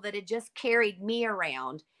vehicle that had just carried me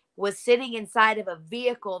around was sitting inside of a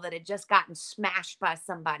vehicle that had just gotten smashed by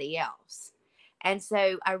somebody else. And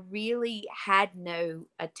so I really had no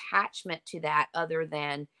attachment to that other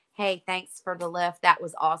than, hey, thanks for the lift. That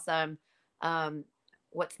was awesome.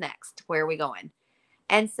 What's next? Where are we going?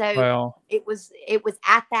 And so it was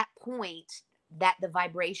at that point that the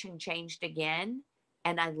vibration changed again,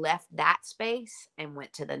 and I left that space and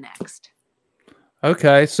went to the next.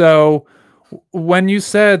 Okay. So when you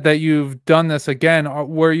said that you've done this again,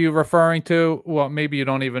 were you referring to, well, maybe you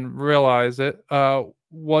don't even realize it,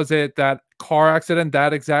 was it that car accident,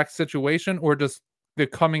 that exact situation, or just the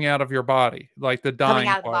coming out of your body, like the Coming dying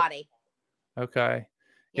out of the part? body. Okay.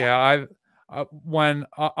 Yeah. Yeah, when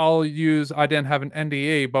I'll use, I didn't have an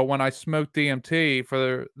NDE, but when I smoked DMT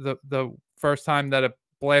for the first time that it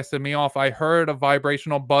blasted me off, I heard a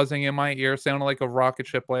vibrational buzzing in my ear, sounded like a rocket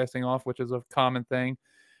ship blasting off, which is a common thing.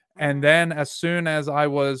 And then as soon as I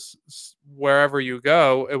was wherever you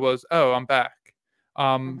go, it was, oh, I'm back.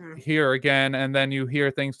 Here again. And then you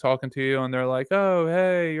hear things talking to you and they're like, oh,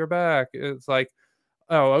 hey, you're back. It's like,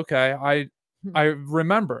 oh, okay. I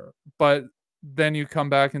remember, but then you come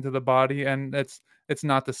back into the body and it's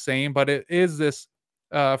not the same, but it is this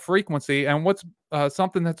frequency. And what's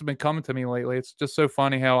something that's been coming to me lately, it's just so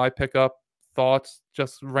funny how I pick up thoughts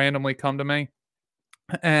just randomly come to me.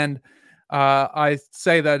 And I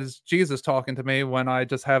say that is Jesus talking to me when I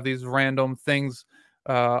just have these random things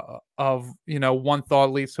of, one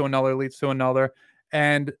thought leads to another.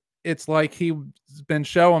 And it's like he's been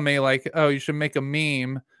showing me like, oh, you should make a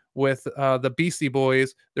meme with the Beastie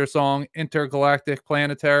Boys, their song Intergalactic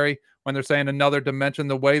Planetary, when they're saying another dimension,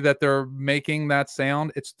 the way that they're making that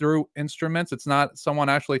sound, it's through instruments. It's not someone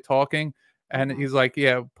actually talking. And he's like,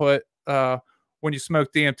 yeah, put when you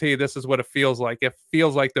smoke DMT, this is what it feels like. It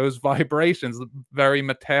feels like those vibrations, very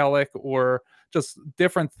metallic or just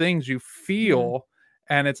different things you feel.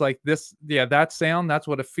 And it's like this, yeah, that sound, that's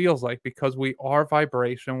what it feels like, because we are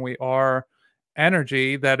vibration. We are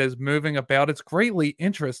energy that is moving about. It's greatly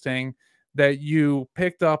interesting that you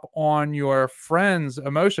picked up on your friend's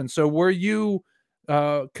emotions. So were you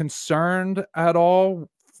concerned at all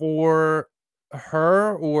for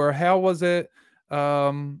her, or how was it?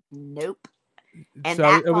 Nope. And so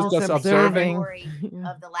that it was just observing.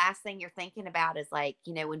 Of the last thing you're thinking about is like,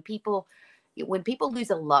 when people lose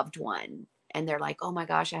a loved one and they're like, oh my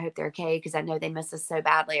gosh, I hope they're okay because I know they miss us so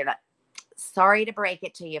badly. Or not. Sorry to break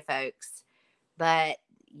it to you folks, but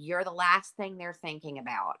you're the last thing they're thinking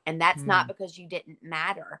about. And that's not because you didn't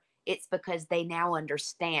matter. It's because they now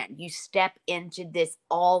understand. You step into this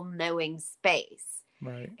all-knowing space.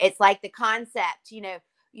 Right. It's like the concept,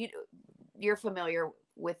 you're familiar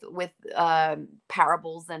with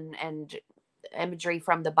parables and imagery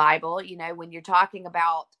from the Bible, when you're talking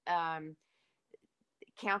about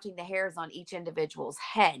counting the hairs on each individual's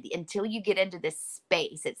head, until you get into this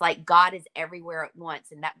space, it's like God is everywhere at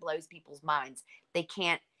once, and that blows people's minds. They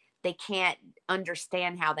can't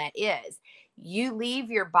understand how that is. You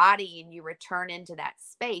leave your body and you return into that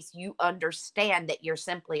space, you understand that you're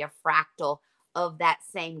simply a fractal of that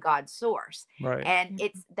same God source. Right. And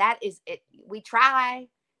that is it. We try,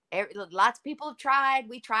 lots of people have tried.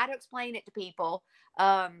 We try to explain it to people.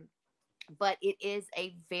 But it is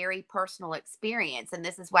a very personal experience. And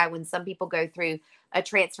this is why when some people go through a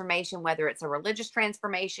transformation, whether it's a religious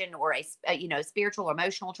transformation or a spiritual or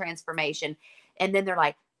emotional transformation, and then they're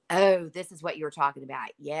like, oh, this is what you were talking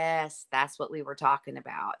about. Yes, that's what we were talking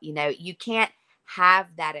about. You can't have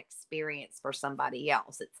that experience for somebody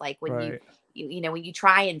else. It's like when Right. when you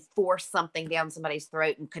try and force something down somebody's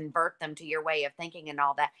throat and convert them to your way of thinking and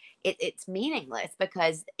all that, it's meaningless,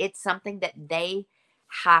 because it's something that they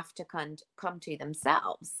have to come to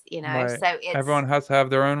themselves, Right. so it's Everyone has to have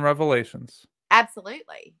their own revelations.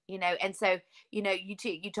 absolutely, and so,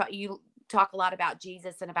 you talk a lot about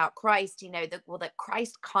Jesus and about Christ, that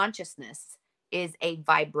Christ consciousness is a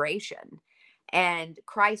vibration, and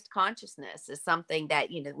Christ consciousness is something that,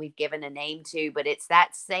 we've given a name to, but it's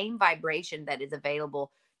that same vibration that is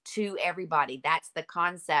available to everybody. That's the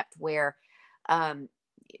concept where,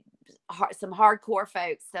 some hardcore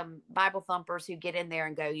folks, some Bible thumpers who get in there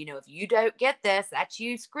and go, if you don't get this, that's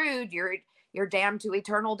you screwed. You're damned to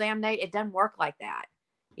eternal damnation. It doesn't work like that.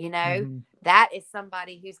 That is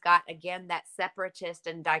somebody who's got, again, that separatist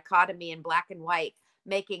and dichotomy in black and white,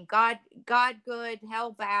 making God good,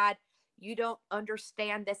 hell bad. You don't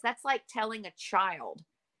understand this. That's like telling a child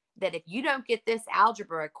that if you don't get this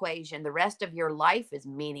algebra equation, the rest of your life is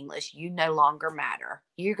meaningless. You no longer matter.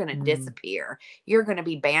 You're going to disappear. You're going to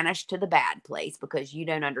be banished to the bad place because you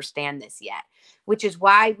don't understand this yet, which is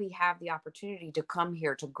why we have the opportunity to come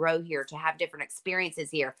here, to grow here, to have different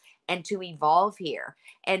experiences here, and to evolve here.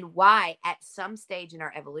 And why at some stage in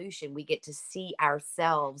our evolution, we get to see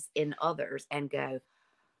ourselves in others and go,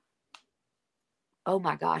 oh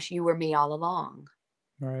my gosh, you were me all along.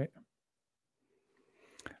 Right.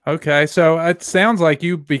 Okay, so it sounds like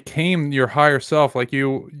you became your higher self,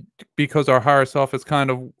 because our higher self is kind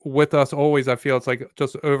of with us always. I feel it's like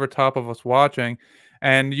just over top of us watching,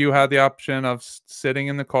 and you had the option of sitting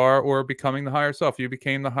in the car or becoming the higher self. You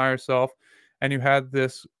became the higher self, and you had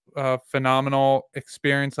this phenomenal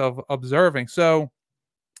experience of observing. So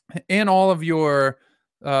in all of your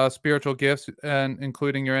spiritual gifts, and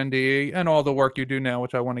including your NDE and all the work you do now,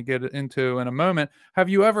 which I want to get into in a moment. Have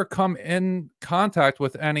you ever come in contact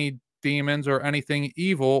with any demons or anything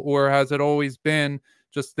evil, or has it always been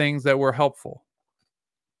just things that were helpful?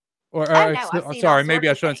 Or Oh no, I've seen all sorry, maybe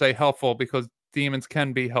I sorts of shouldn't say helpful, because demons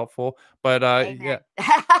can be helpful, but yeah.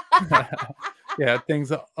 Amen. Yeah,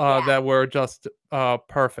 things Yeah. that were just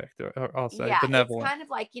perfect, or I'll say Yeah, it's benevolent. kind of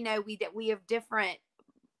like, we have different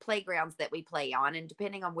playgrounds that we play on, and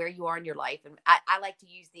depending on where you are in your life, and I like to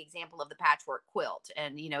use the example of the patchwork quilt,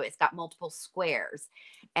 and it's got multiple squares,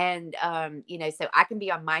 and so I can be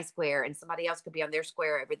on my square and somebody else could be on their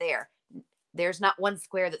square over there. There's not one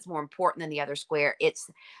square that's more important than the other square. It's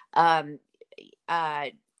Emanuel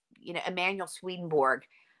Swedenborg,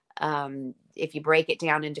 if you break it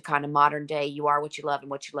down into kind of modern day, you are what you love, and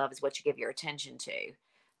what you love is what you give your attention to.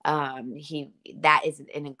 That is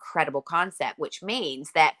an incredible concept, which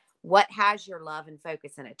means that what has your love and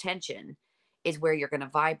focus and attention is where you're going to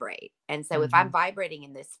vibrate. And so if I'm vibrating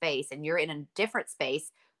in this space and you're in a different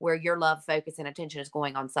space where your love, focus, and attention is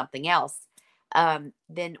going on something else,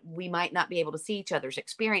 then we might not be able to see each other's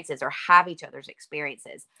experiences or have each other's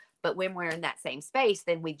experiences. But when we're in that same space,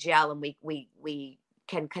 then we gel, and we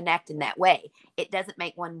can connect in that way. It doesn't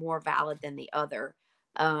make one more valid than the other.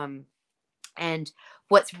 And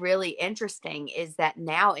what's really interesting is that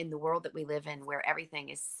now, in the world that we live in, where everything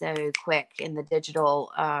is so quick in the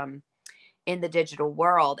digital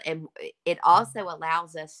world, and it also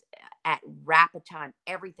allows us at rapid time,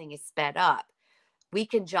 everything is sped up. We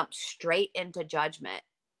can jump straight into judgment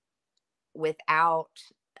without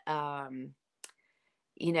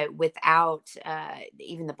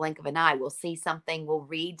even the blink of an eye. We'll see something, we'll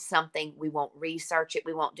read something, we won't research it,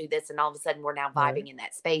 we won't do this, and all of a sudden we're now vibing in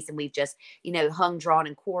that space, and we've just hung, drawn,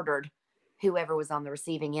 and quartered whoever was on the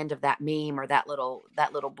receiving end of that meme or that little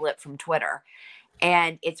blip from Twitter.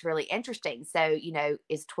 And it's really interesting. So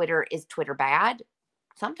is Twitter bad?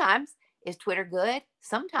 Sometimes. Is Twitter good?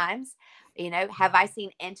 Sometimes. Have I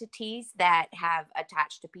seen entities that have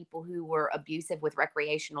attached to people who were abusive with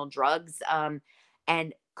recreational drugs,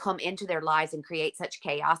 and come into their lives and create such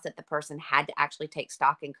chaos that the person had to actually take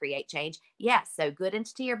stock and create change? Yes. So good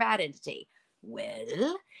entity or bad entity?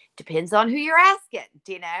 Well, depends on who you're asking,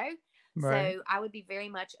 Right. So I would be very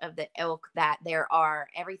much of the ilk that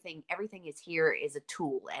everything is here is a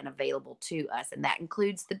tool and available to us. And that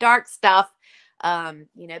includes the dark stuff,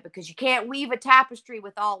 because you can't weave a tapestry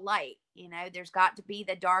with all light. There's got to be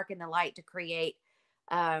the dark and the light to create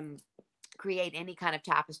any kind of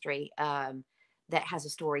tapestry that has a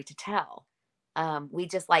story to tell. We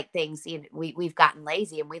just like things, we've gotten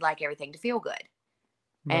lazy, and we like everything to feel good.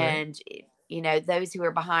 Right. And, those who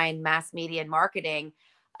are behind mass media and marketing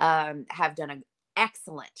have done an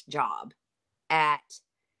excellent job at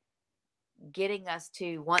getting us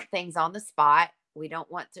to want things on the spot. We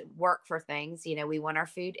don't want to work for things. We want our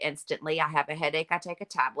food instantly. I have a headache, I take a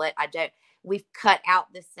tablet. We've cut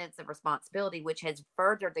out this sense of responsibility, which has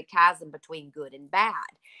furthered the chasm between good and bad.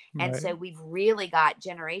 And so we've really got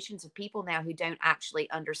generations of people now who don't actually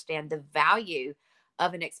understand the value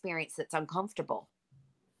of an experience that's uncomfortable.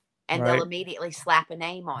 And they'll immediately slap a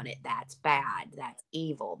name on it. That's bad. That's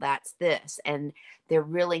evil. That's this. And they're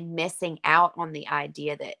really missing out on the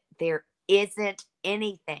idea that there isn't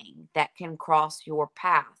anything that can cross your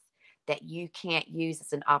path that you can't use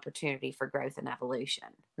as an opportunity for growth and evolution.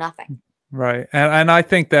 Nothing. Right. And I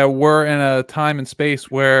think that we're in a time and space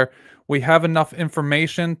where we have enough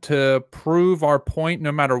information to prove our point,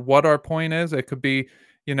 no matter what our point is. It could be,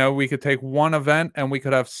 we could take one event and we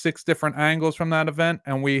could have 6 different angles from that event,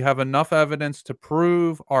 and we have enough evidence to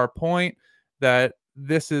prove our point that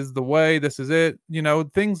this is the way, this is it.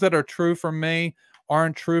 Things that are true for me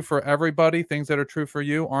aren't true for everybody. Things that are true for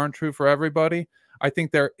you aren't true for everybody. I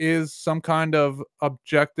think there is some kind of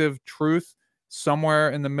objective truth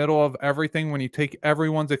somewhere in the middle of everything. When you take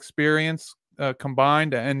everyone's experience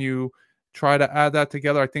combined and you try to add that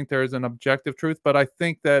together, I think there is an objective truth. But I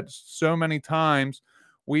think that so many times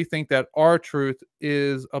we think that our truth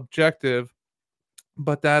is objective,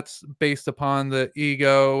 but that's based upon the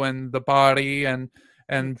ego and the body and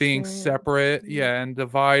being separate, and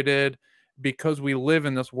divided, because we live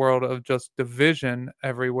in this world of just division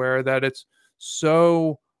everywhere, that it's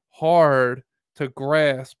so hard to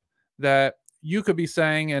grasp that you could be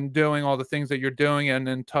saying and doing all the things that you're doing and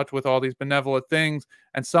in touch with all these benevolent things,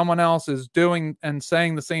 and someone else is doing and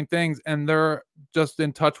saying the same things, and they're just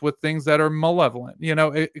in touch with things that are malevolent.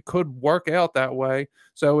 It could work out that way.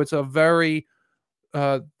 So it's a very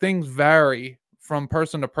things vary from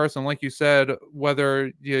person to person. Like you said,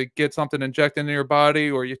 whether you get something injected into your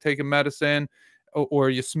body or you take a medicine, or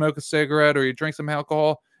you smoke a cigarette or you drink some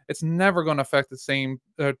alcohol, it's never going to affect the same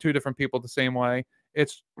two different people the same way.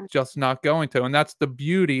 It's just not going to. And that's the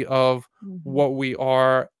beauty of what we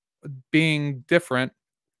are, being different.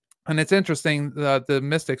 And it's interesting that the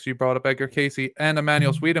mystics you brought up, Edgar Cayce and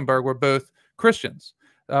Immanuel Swedenborg, were both Christians.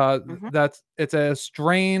 It's a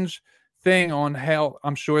strange thing on how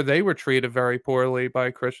I'm sure they were treated very poorly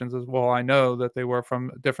by Christians as well. I know that they were,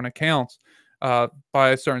 from different accounts,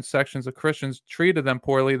 by certain sections of Christians, treated them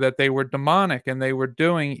poorly, that they were demonic and they were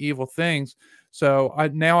doing evil things. So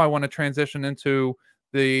now I want to transition into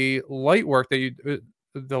the light work that you,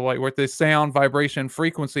 the sound, vibration,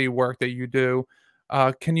 frequency work that you do.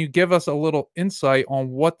 Can you give us a little insight on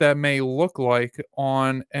what that may look like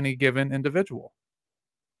on any given individual?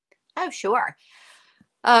 Oh, sure.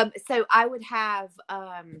 So I would have,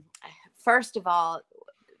 first of all,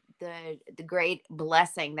 the great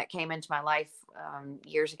blessing that came into my life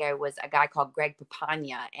years ago was a guy called Greg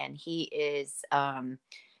Papania, and he is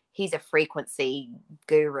he's a frequency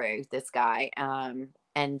guru. This guy,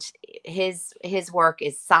 and his work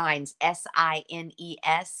is Signs,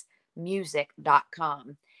 SINES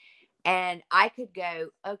music.com. And I could go,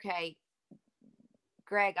 okay,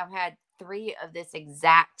 Greg, I've had 3 of this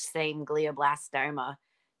exact same glioblastoma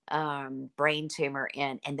brain tumor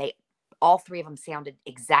in, and they all 3 of them sounded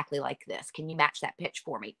exactly like this. Can you match that pitch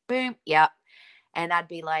for me? Boom. Yep. And I'd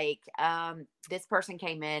be like, this person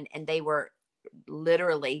came in and they were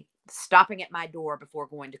literally stopping at my door before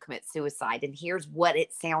going to commit suicide. And here's what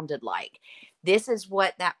it sounded like. This is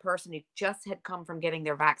what that person who just had come from getting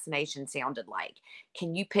their vaccination sounded like.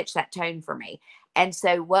 Can you pitch that tone for me? And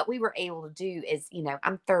so what we were able to do is,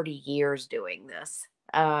 I'm 30 years doing this.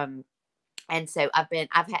 And so I've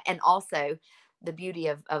had, and also the beauty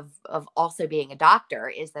of also being a doctor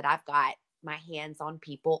is that I've got my hands on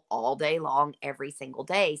people all day long, every single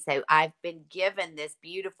day. So I've been given this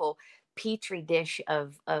beautiful petri dish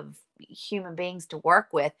of human beings to work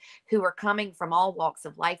with who are coming from all walks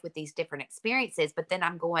of life with these different experiences. But then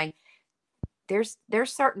I'm going, there's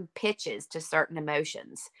certain pitches to certain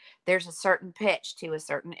emotions. There's a certain pitch to a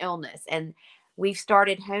certain illness. And we've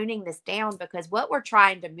started honing this down because what we're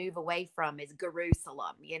trying to move away from is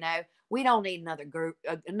Jerusalem. We don't need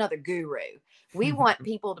another guru. We want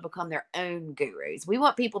people to become their own gurus. We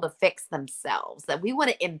want people to fix themselves. That we want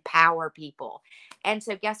to empower people. And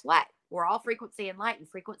so guess what? We're all frequency and light, and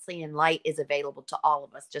frequency and light is available to all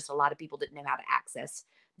of us. Just a lot of people didn't know how to access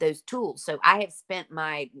those tools. So I have spent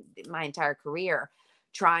my entire career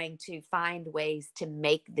trying to find ways to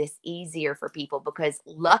make this easier for people, because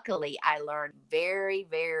luckily I learned very,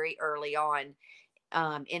 very early on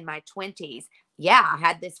in my 20s. Yeah, I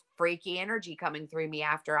had this freaky energy coming through me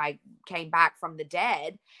after I came back from the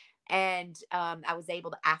dead. And I was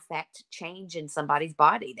able to affect change in somebody's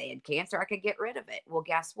body. They had cancer. I could get rid of it. Well,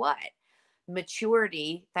 guess what?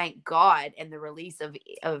 Maturity, thank God, and the release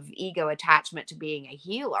of ego attachment to being a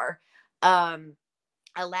healer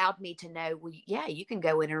allowed me to know, well, yeah, you can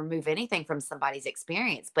go in and remove anything from somebody's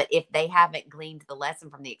experience. But if they haven't gleaned the lesson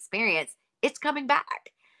from the experience, it's coming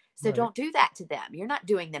back. So Right. Don't do that to them. You're not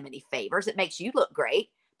doing them any favors. It makes you look great,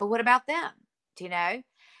 but what about them? Do you know?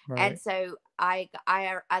 Right. And so I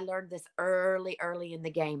learned this early in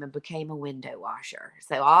the game and became a window washer.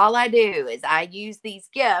 So all I do is I use these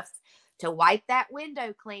gifts to wipe that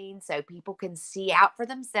window clean so people can see out for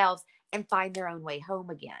themselves and find their own way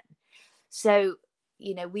home again. So,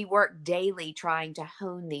 we work daily trying to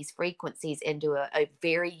hone these frequencies into a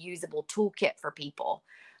very usable toolkit for people.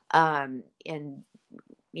 And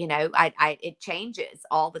it changes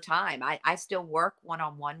all the time. I still work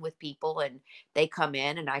one-on-one with people, and they come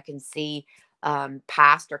in and I can see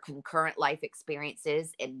past or concurrent life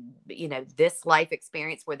experiences, and this life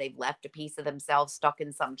experience where they've left a piece of themselves stuck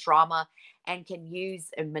in some trauma, and can use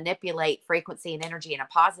and manipulate frequency and energy in a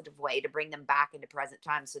positive way to bring them back into present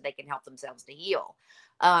time so they can help themselves to heal.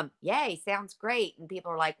 Yay, sounds great. And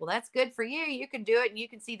people are like, well, that's good for you. You can do it and you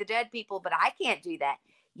can see the dead people, but I can't do that.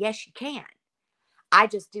 Yes, you can. I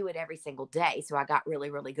just do it every single day. So I got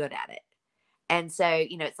really, really good at it. And so,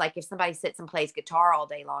 it's like if somebody sits and plays guitar all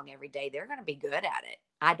day long every day, they're going to be good at it.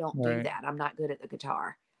 I don't do Right. that. I'm not good at the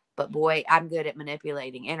guitar, but boy, I'm good at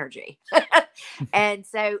manipulating energy. And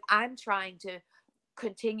so I'm trying to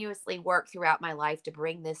continuously work throughout my life to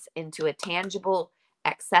bring this into a tangible,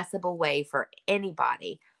 accessible way for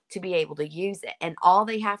anybody to be able to use it. And all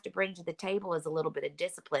they have to bring to the table is a little bit of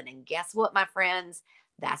discipline. And guess what, my friends?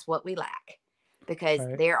 That's what we lack. Because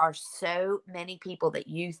Right. there are so many people that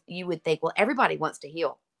you would think, well, everybody wants to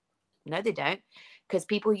heal. No, they don't. Because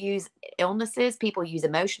people use illnesses, people use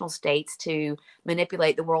emotional states to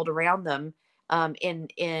manipulate the world around them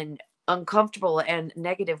in uncomfortable and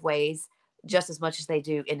negative ways just as much as they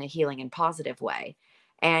do in a healing and positive way.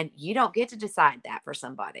 And you don't get to decide that for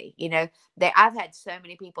somebody. You know, I've had so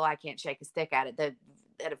many people, I can't shake a stick at it, that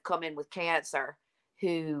have come in with cancer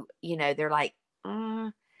who, you know, they're like,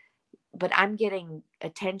 but I'm getting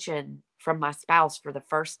attention from my spouse for the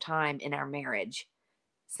first time in our marriage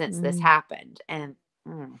since this happened. And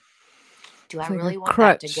do I really want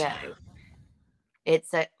that to go?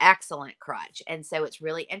 It's an excellent crutch. And so it's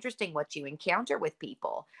really interesting what you encounter with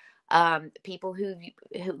people. People who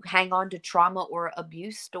hang on to trauma or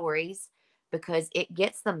abuse stories because it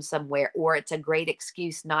gets them somewhere, or it's a great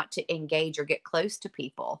excuse not to engage or get close to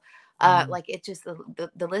people. Like it just,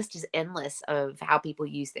 the list is endless of how people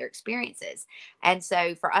use their experiences. And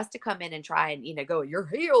so for us to come in and try and, you know, go, you're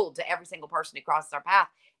healed to every single person who crosses our path,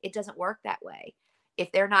 it doesn't work that way.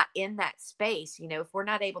 If they're not in that space, you know, if we're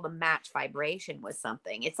not able to match vibration with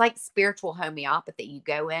something, it's like spiritual homeopathy. You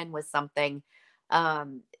go in with something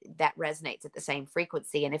that resonates at the same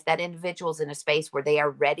frequency. And if that individual's in a space where they are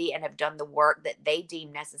ready and have done the work that they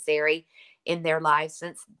deem necessary in their lives,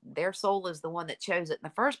 since their soul is the one that chose it in the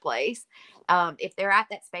first place, if they're at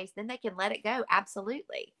that space, then they can let it go.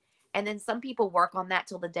 Absolutely. And then some people work on that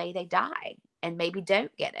till the day they die and maybe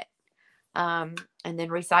don't get it. And then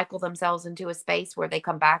recycle themselves into a space where they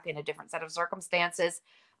come back in a different set of circumstances,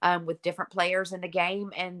 with different players in the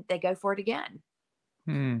game, and they go for it again.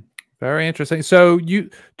 Very interesting. So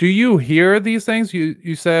do you hear these things?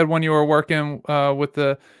 You said when you were working with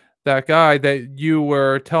that guy that you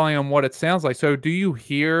were telling him what it sounds like. So do you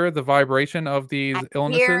hear the vibration of these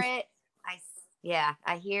illnesses? I hear it.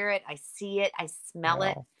 I hear it. I see it. I smell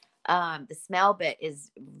it. The smell bit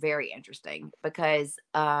is very interesting because,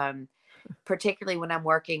 particularly when I'm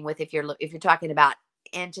working with, if you're talking about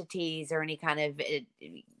entities or any kind of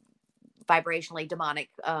vibrationally demonic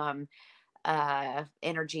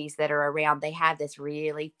energies that are around, they have this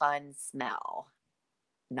really fun smell.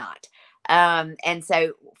 And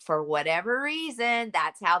so for whatever reason,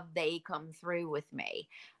 that's how they come through with me.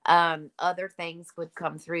 Other things would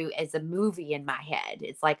come through as a movie in my head.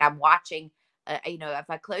 It's like I'm watching, you know, if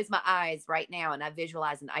I close my eyes right now and I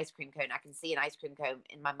visualize an ice cream cone, I can see an ice cream cone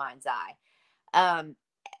in my mind's eye.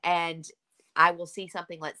 And I will see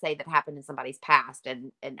something, let's say, that happened in somebody's past,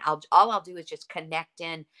 and all I'll do is just connect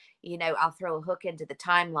in, you know, I'll throw a hook into the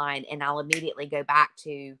timeline and I'll immediately go back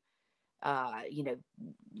to, you know,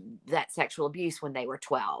 that sexual abuse when they were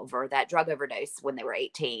 12, or that drug overdose when they were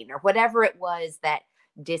 18, or whatever it was that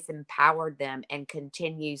disempowered them and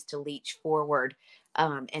continues to leach forward,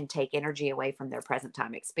 and take energy away from their present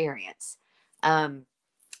time experience.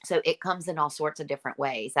 So it comes in all sorts of different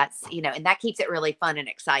ways. That's, you know, and that keeps it really fun and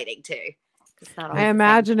exciting too. I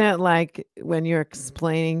imagine it like when you're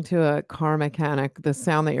explaining to a car mechanic the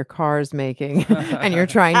sound that your car is making and you're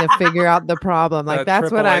trying to figure out the problem. Like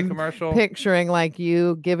that's what I'm picturing, like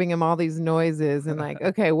you giving him all these noises and like,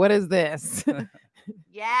 okay, what is this?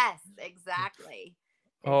 Yes, exactly.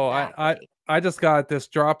 Oh, I just got this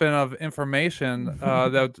drop in of information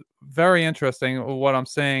that's very interesting. What I'm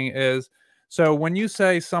saying is, so when you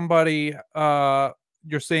say somebody,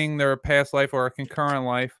 you're seeing their past life or a concurrent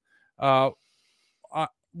life,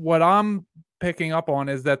 what I'm picking up on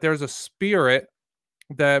is that there's a spirit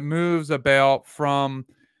that moves about from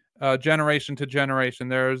generation to generation.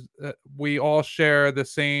 We all share the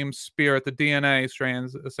same spirit. The DNA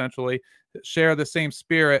strands essentially share the same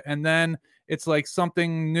spirit, and then it's like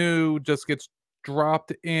something new just gets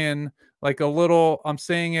dropped in, like a little. I'm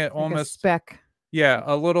saying it like almost a speck. Yeah,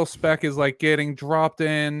 a little speck is like getting dropped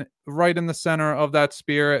in right in the center of that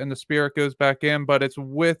spirit, and the spirit goes back in, but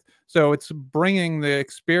so it's bringing the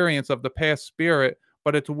experience of the past spirit,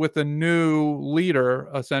 but it's with a new leader,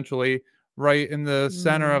 essentially, right in the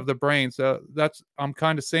center of the brain. So I'm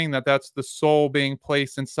kind of saying that's the soul being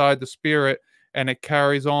placed inside the spirit, and it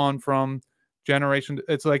carries on from generation.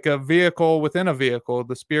 It's like a vehicle within a vehicle.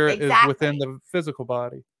 The spirit is within the physical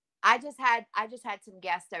body. I just had some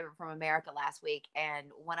guests over from America last week, and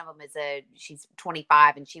one of them she's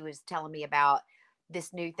 25, and she was telling me about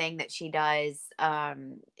this new thing that she does.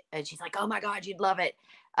 And she's like, "Oh my God, you'd love it.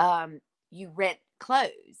 You rent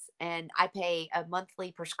clothes, and I pay a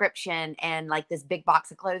monthly prescription, and like this big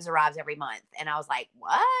box of clothes arrives every month." And I was like,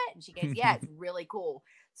 "What?" And she goes, "Yeah, it's really cool.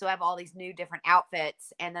 So I have all these new different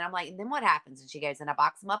outfits." And then I'm like, "And then what happens?" And she goes, "And I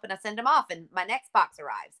box them up and I send them off, and my next box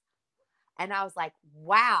arrives." And I was like,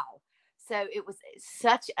 wow. So it was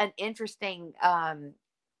such an interesting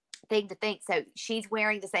thing to think. So she's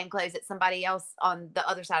wearing the same clothes that somebody else on the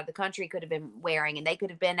other side of the country could have been wearing. And they could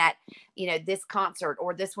have been at, you know, this concert,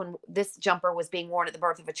 or this jumper was being worn at the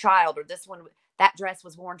birth of a child, or this one. that dress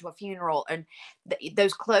was worn to a funeral, and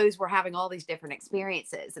those clothes were having all these different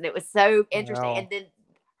experiences. And it was so interesting. Wow. And then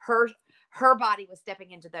her body was stepping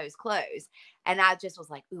into those clothes. And I just was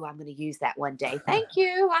like, ooh, I'm going to use that one day. Thank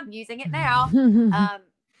you. I'm using it now.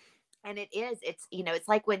 And it's, it's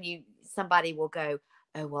like when somebody will go,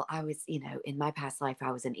 oh, well, I was, in my past life,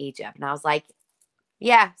 I was in Egypt. And I was like,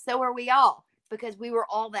 yeah, so are we all, because we were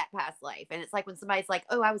all that past life. And it's like when somebody's like,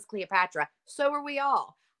 oh, I was Cleopatra. So are we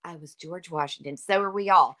all. I was George Washington. So are we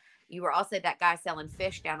all. You were also that guy selling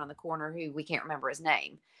fish down on the corner who we can't remember his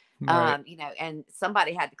name. Right. And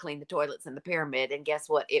somebody had to clean the toilets in the pyramid, and guess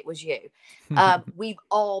what? It was you. We've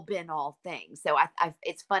all been all things. So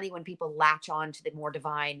it's funny when people latch on to the more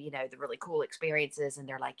divine, the really cool experiences, and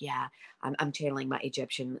they're like, yeah, I'm channeling my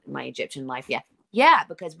Egyptian life. Yeah. Yeah.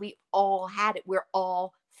 Because we all had it. We're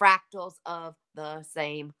all fractals of the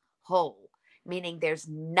same whole, meaning there's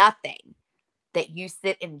nothing that you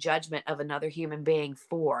sit in judgment of another human being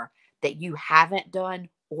for that you haven't done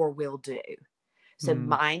or will do. So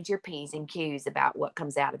mind your P's and Q's about what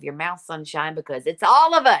comes out of your mouth, sunshine, because it's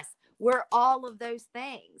all of us. We're all of those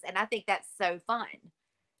things. And I think that's so fun.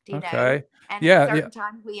 Do you know? And at certain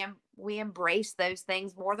times we embrace those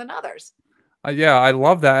things more than others. Yeah, I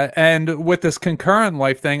love that. And with this concurrent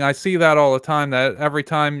life thing, I see that all the time, that every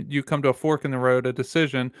time you come to a fork in the road, a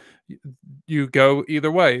decision, you go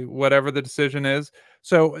either way, whatever the decision is.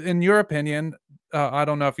 So in your opinion, I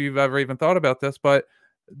don't know if you've ever even thought about this, but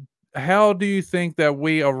how do you think that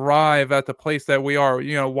we arrive at the place that we are?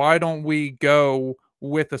 Why don't we go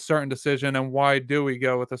with a certain decision, and why do we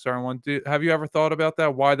go with a certain one? Have you ever thought about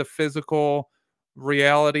that? Why the physical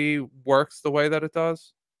reality works the way that it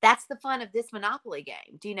does? That's the fun of this Monopoly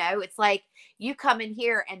game. Do you know? It's like you come in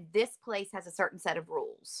here and this place has a certain set of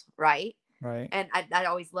rules, right? Right. And I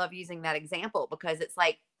always love using that example, because it's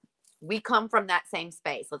like we come from that same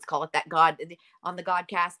space. Let's call it that God on the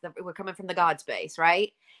Godcast. We're coming from the God space,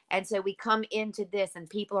 right? And so we come into this, and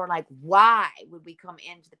people are like, why would we come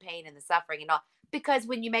into the pain and the suffering and all? Because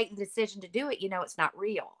when you make the decision to do it, it's not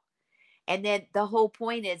real. And then the whole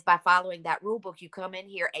point is, by following that rule book, you come in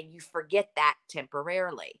here and you forget that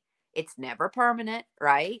temporarily. It's never permanent,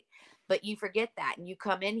 right? But you forget that, and you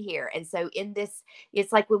come in here. And so in this,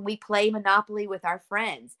 it's like when we play Monopoly with our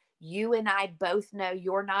friends, you and I both know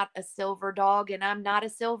you're not a silver dog and I'm not a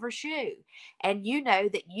silver shoe. And you know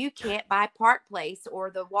that you can't buy Park Place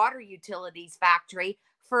or the water utilities factory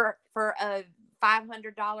for a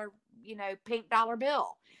 $500, pink dollar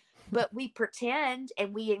bill. But we pretend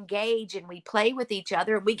and we engage and we play with each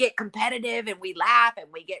other, and we get competitive and we laugh and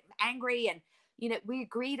we get angry, and we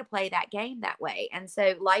agree to play that game that way. And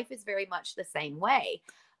so life is very much the same way.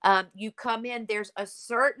 You come in, there's a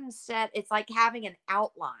certain set, it's like having an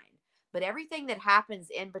outline, but everything that happens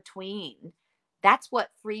in between, that's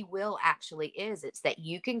what free will actually is. It's that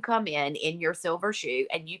you can come in your silver shoe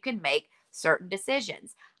and you can make certain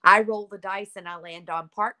decisions. I roll the dice and I land on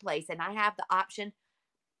Park Place, and I have the option,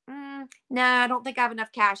 no, I don't think I have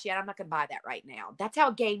enough cash yet. I'm not going to buy that right now. That's how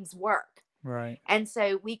games work. Right. And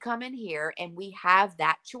so we come in here and we have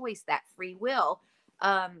that choice, that free will.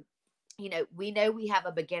 We know we have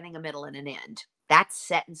a beginning, a middle, and an end. That's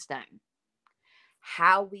set in stone.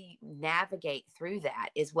 How we navigate through that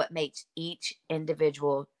is what makes each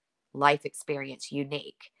individual life experience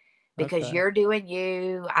unique. Because you're doing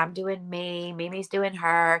you, I'm doing me, Mimi's doing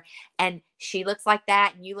her, and she looks like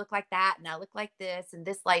that, and you look like that, and I look like this in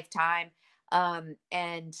this lifetime. And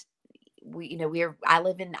I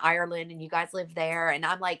live in Ireland and you guys live there, and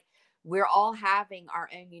I'm like, we're all having our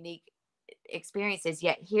own unique experiences,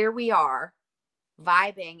 yet here we are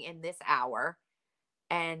vibing in this hour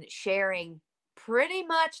and sharing pretty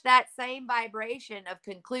much that same vibration of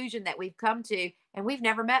conclusion that we've come to, and we've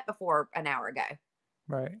never met before an hour ago.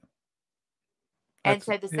 Right. And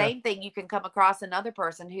so the same thing, you can come across another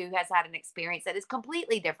person who has had an experience that is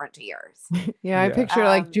completely different to yours. I picture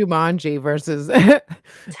like Jumanji versus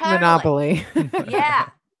Monopoly. Yeah.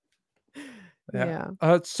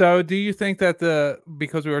 So do you think that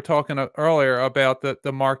because we were talking earlier about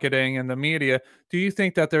the marketing and the media, do you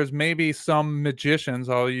think that there's maybe some magicians,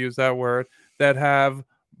 I'll use that word, that have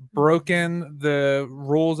broken the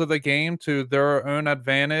rules of the game to their own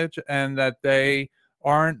advantage, and that they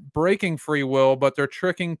aren't breaking free will, but they're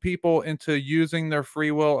tricking people into using their free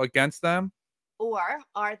will against them? Or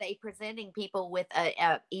are they presenting people with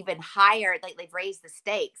a even higher, like they've raised the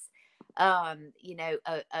stakes, a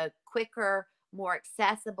quicker, more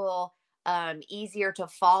accessible, easier to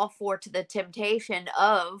fall for to the temptation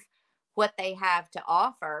of what they have to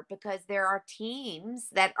offer? Because there are teams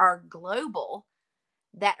that are global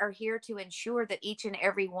that are here to ensure that each and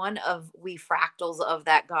every one of we fractals of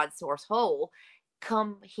that God source whole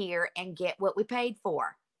come here and get what we paid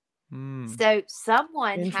for. So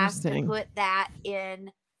someone has to put that in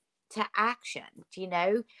to action. You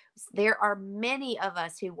know, there are many of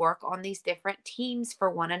us who work on these different teams for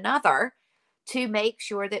one another to make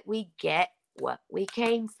sure that we get what we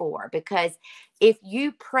came for. Because if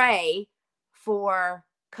you pray for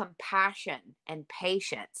compassion and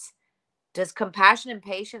patience, does compassion and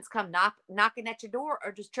patience come knocking at your door,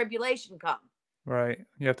 or does tribulation come? Right.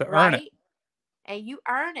 You have to earn it. And you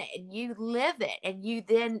earn it and you live it and you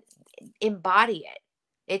then embody it.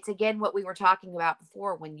 It's again what we were talking about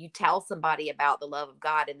before, when you tell somebody about the love of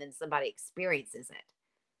God and then somebody experiences it.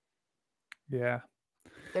 Yeah.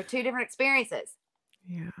 They're two different experiences.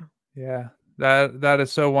 Yeah. Yeah. That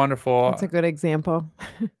is so wonderful. That's a good example.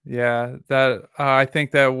 Yeah. That I think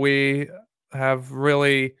that we have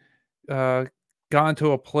really gone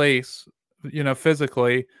to a place, you know,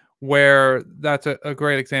 physically, where that's a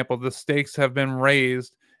great example. The stakes have been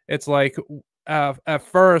raised. It's like at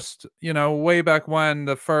first, you know, way back when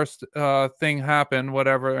the first thing happened,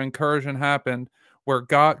 whatever incursion happened, where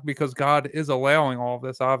because God is allowing all of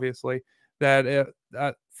this, obviously, that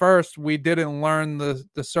at first we didn't learn the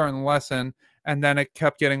certain lesson, and then it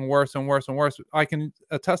kept getting worse and worse and worse. I can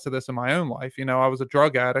attest to this in my own life. You know, I was a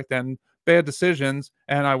drug addict and bad decisions,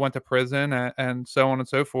 and I went to prison and so on and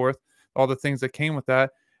so forth, all the things that came with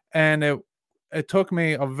that. And it took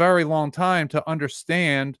me a very long time to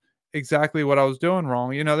understand exactly what I was doing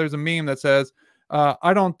wrong. You know, there's a meme that says,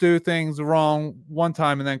 I don't do things wrong one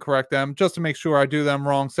time and then correct them, just to make sure I do them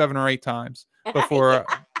wrong 7 or 8 times before,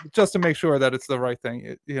 just to make sure that it's the right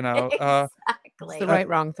thing, you know. Exactly. It's the right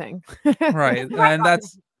wrong thing. Right. And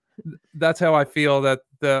that's how I feel that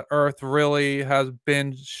the earth really has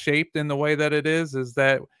been shaped in the way that it is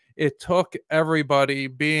that it took everybody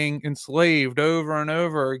being enslaved over and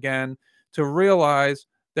over again to realize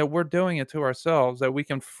that we're doing it to ourselves, that we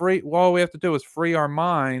can all we have to do is free our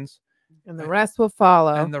minds, and the rest will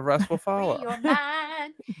follow. And the rest will follow. Free your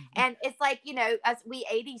mind. And it's like, you know, as we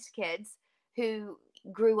 80s kids who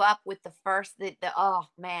grew up with the oh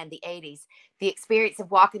man, the 80s, the experience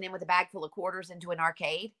of walking in with a bag full of quarters into an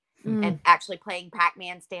arcade and actually playing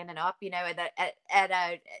Pac-Man standing up, you know,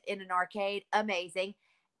 in an arcade. Amazing.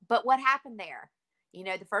 But what happened there? You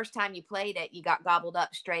know, the first time you played it, you got gobbled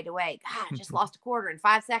up straight away. God, I just lost a quarter in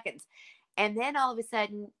 5 seconds. And then all of a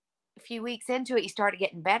sudden, a few weeks into it, you started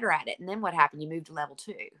getting better at it. And then what happened? You moved to level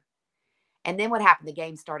 2. And then what happened? The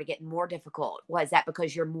game started getting more difficult. Was that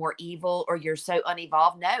because you're more evil or you're so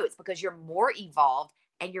unevolved? No, it's because you're more evolved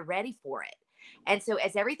and you're ready for it. And so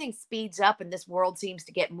as everything speeds up and this world seems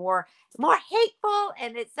to get more hateful,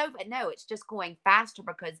 and it's just going faster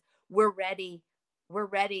because we're ready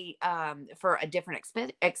for a different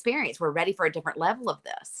experience. We're ready for a different level of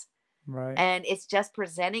this. Right. And it's just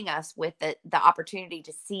presenting us with the opportunity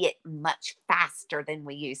to see it much faster than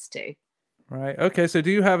we used to. Right. Okay. So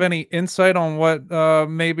do you have any insight on what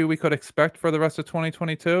maybe we could expect for the rest of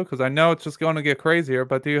 2022? Because I know it's just going to get crazier,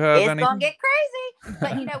 but do you have any? It's going to get crazy.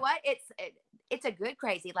 But you know what? It's a good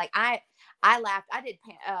crazy. Like I laughed. I did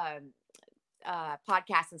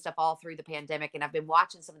podcasts and stuff all through the pandemic, and I've been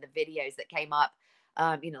watching some of the videos that came up,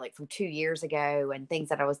 you know, like from 2 years ago and things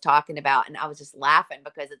that I was talking about. And I was just laughing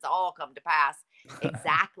because it's all come to pass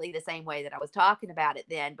exactly the same way that I was talking about it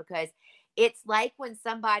then, because it's like when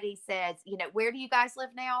somebody says, you know, where do you guys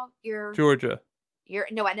live now? Georgia.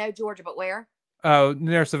 No, I know Georgia, but where? Oh,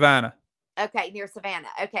 near Savannah. Okay. Near Savannah.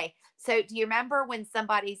 Okay. So do you remember when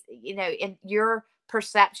somebody's, you know, in your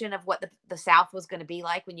perception of what the South was going to be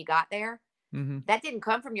like when you got there? Mm-hmm. That didn't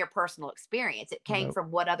come from your personal experience. It came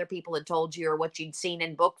from what other people had told you or what you'd seen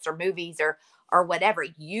in books or movies or whatever.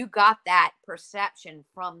 You got that perception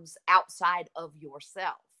from outside of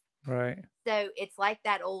yourself. Right. So it's like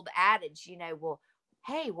that old adage, you know, well,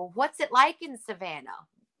 what's it like in Savannah?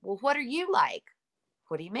 Well, what are you like?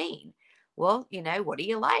 What do you mean? Well, you know, what do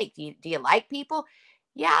you like? Do you like people?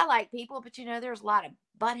 Yeah, I like people, but you know, there's a lot of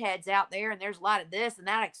buttheads out there and there's a lot of this and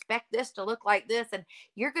that. I expect this to look like this, and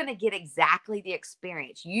you're going to get exactly the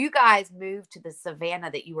experience. You guys moved to the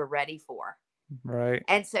Savannah that you were ready for. Right.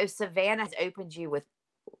 And so Savannah has opened you with,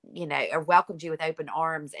 you know, or welcomed you with open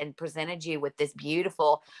arms and presented you with this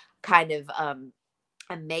beautiful kind of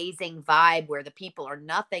amazing vibe where the people are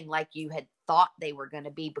nothing like you had thought they were going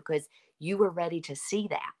to be, because you were ready to see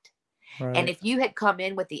that. Right. And if you had come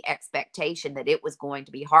in with the expectation that it was going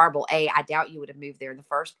to be horrible, A, I doubt you would have moved there in the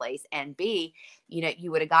first place. And B, you know,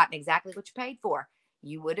 you would have gotten exactly what you paid for.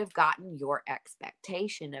 You would have gotten your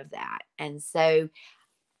expectation of that. And so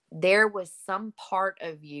there was some part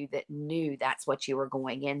of you that knew that's what you were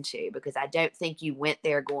going into, because I don't think you went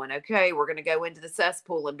there going, okay, we're going to go into the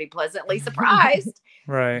cesspool and be pleasantly surprised.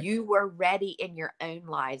 Right. You were ready in your own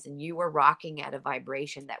lives, and you were rocking at a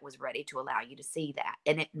vibration that was ready to allow you to see that.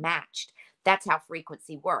 And it matched. That's how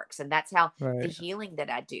frequency works. And that's how the healing that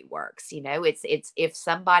I do works. You know, it's if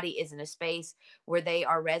somebody is in a space where they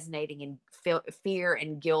are resonating in fear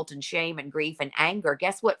and guilt and shame and grief and anger,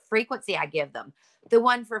 guess what frequency I give them? The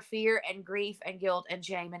one for fear and grief and guilt and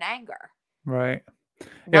shame and anger. Right.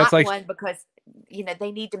 Not it's like, one because, you know,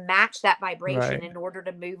 they need to match that vibration in order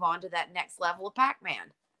to move on to that next level of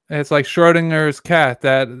Pac-Man. It's like Schrodinger's cat.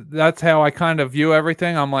 That's how I kind of view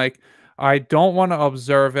everything. I'm like, I don't want to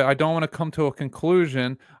observe it. I don't want to come to a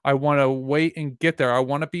conclusion. I want to wait and get there. I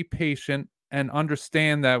want to be patient and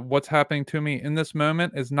understand that what's happening to me in this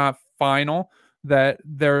moment is not final, that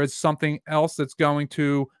there is something else that's going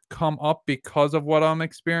to come up because of what I'm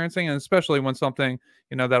experiencing. And especially when something,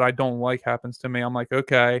 you know, that I don't like happens to me, I'm like,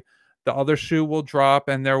 okay, the other shoe will drop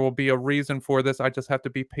and there will be a reason for this. I just have to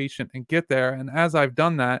be patient and get there. And as I've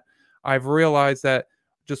done that, I've realized that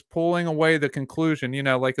just pulling away the conclusion, you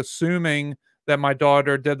know, like assuming that my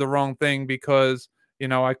daughter did the wrong thing because, you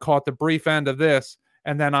know, I caught the brief end of this,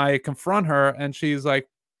 and then I confront her and she's like,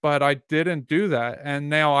 but I didn't do that. And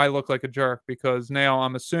now I look like a jerk because now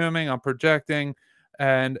I'm assuming, I'm projecting,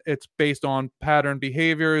 and it's based on pattern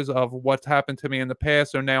behaviors of what's happened to me in the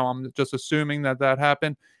past. So now I'm just assuming that that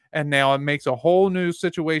happened. And now it makes a whole new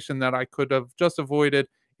situation that I could have just avoided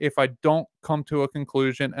if I don't come to a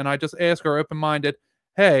conclusion. And I just ask her open-minded,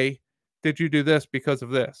 hey, did you do this because of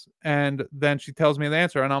this? And then she tells me the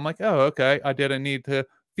answer. And I'm like, oh, okay. I didn't need to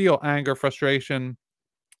feel anger, frustration,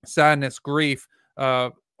 sadness, grief,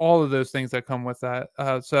 all of those things that come with that.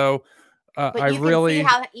 But I you really can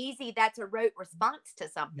see how easy that's a rote response to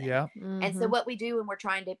something. Yeah. Mm-hmm. And so what we do when we're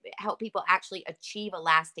trying to help people actually achieve a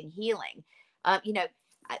lasting healing, you know,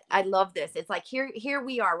 I love this. It's like here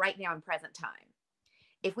we are right now in present time.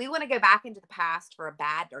 If we want to go back into the past for a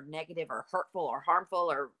bad or negative or hurtful or harmful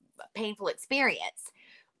or painful experience,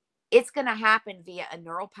 it's going to happen via a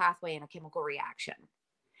neural pathway and a chemical reaction.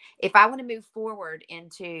 If I want to move forward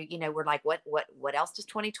into, you know, we're like, what else does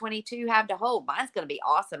 2022 have to hold? Mine's going to be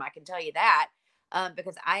awesome. I can tell you that,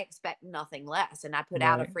 because I expect nothing less. And I put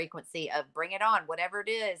out a frequency of bring it on, whatever it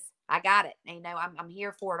is. I got it. And, you know, I'm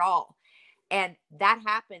here for it all. And that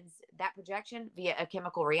happens, that projection, via a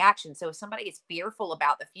chemical reaction. So if somebody is fearful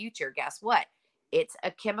about the future, guess what? It's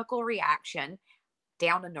a chemical reaction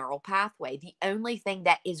down a neural pathway. The only thing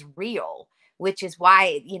that is real, which is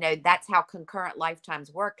why, you know, that's how concurrent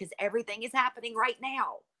lifetimes work, because everything is happening right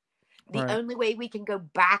now. The only way we can go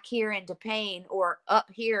back here into pain or up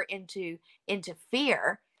here into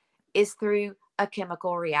fear is through a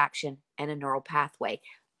chemical reaction and a neural pathway.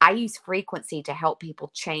 I use frequency to help people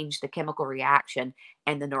change the chemical reaction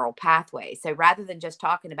and the neural pathway. So rather than just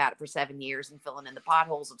talking about it for 7 years and filling in the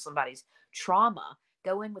potholes of somebody's trauma,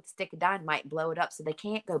 go in with a stick of dynamite and blow it up so they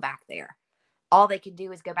can't go back there. All they can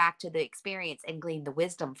do is go back to the experience and glean the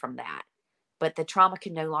wisdom from that. But the trauma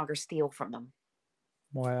can no longer steal from them.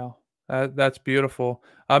 Wow. That's beautiful.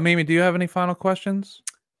 Mimi, do you have any final questions?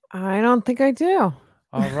 I don't think I do.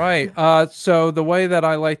 All right. So the way that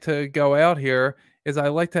I like to go out here is I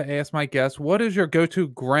like to ask my guests, what is your go-to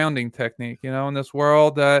grounding technique? You know, in this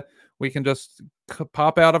world that we can just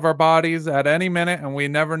pop out of our bodies at any minute and we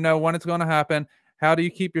never know when it's going to happen. How do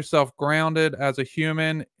you keep yourself grounded as a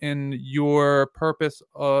human in your purpose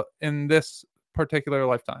in this particular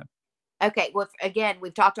lifetime? Okay. Well, again,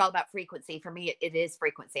 we've talked all about frequency. For me, it is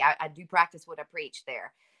frequency. I do practice what I preach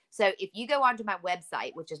there. So if you go onto my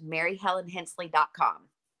website, which is maryhelenhensley.com,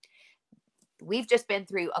 we've just been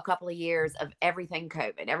through a couple of years of everything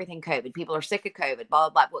COVID. People are sick of COVID, blah,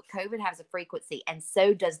 blah, blah. But COVID has a frequency, and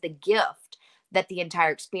so does the gift that the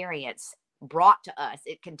entire experience brought to us.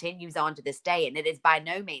 It continues on to this day, and it is by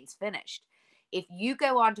no means finished. If you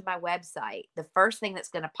go onto my website, the first thing that's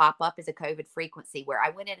going to pop up is a COVID frequency, where I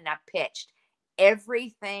went in and I pitched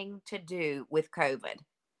everything to do with COVID.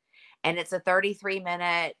 And it's a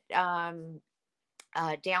 33-minute download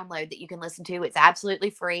that you can listen to. It's absolutely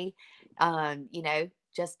free. You know,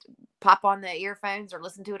 just pop on the earphones or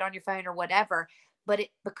listen to it on your phone or whatever, but it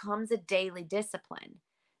becomes a daily discipline.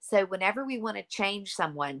 So whenever we want to change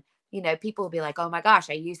someone, you know, people will be like, oh my gosh,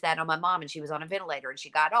 I used that on my mom and she was on a ventilator and she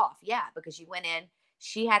got off. Yeah, because you went in,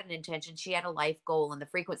 she had an intention, she had a life goal, and the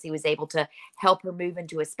frequency was able to help her move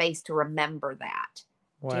into a space to remember that.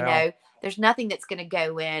 Wow. You know, there's nothing that's going to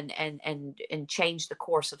go in and change the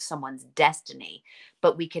course of someone's destiny,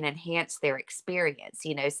 but we can enhance their experience,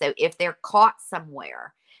 you know. So if they're caught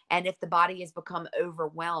somewhere And if the body has become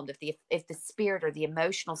overwhelmed, if the spirit or the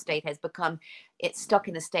emotional state has become stuck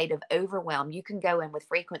in a state of overwhelm, you can go in with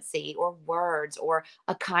frequency or words or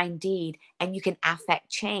a kind deed, and you can affect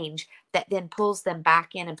change that then pulls them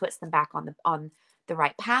back in and puts them back on the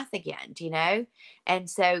right path again, you know? And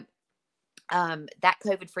so that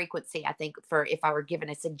COVID frequency, I think, for if I were given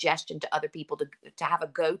a suggestion to other people to have a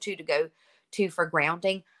go to for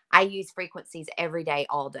grounding, I use frequencies every day,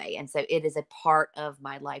 all day. And so it is a part of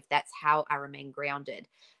my life. That's how I remain grounded.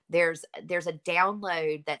 There's a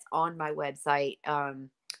download that's on my website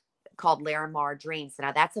called Larimar Dreams.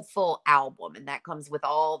 Now that's a full album, and that comes with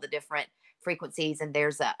all the different frequencies, and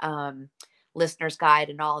there's a listener's guide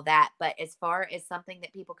and all of that. But as far as something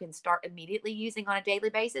that people can start immediately using on a daily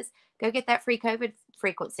basis, go get that free COVID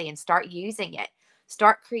frequency and start using it.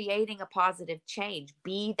 Start creating a positive change.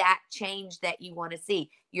 Be that change that you want to see.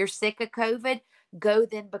 You're sick of COVID, go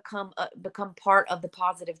then become part of the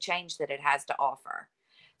positive change that it has to offer.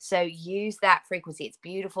 So use that frequency. It's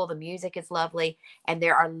beautiful. The music is lovely. And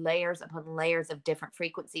there are layers upon layers of different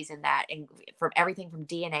frequencies in that. And from everything from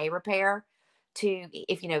DNA repair to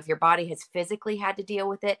if your body has physically had to deal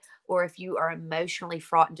with it, or if you are emotionally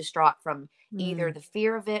fraught and distraught from either the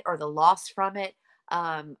fear of it or the loss from it,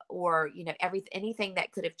 or anything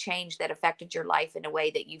that could have changed that affected your life in a way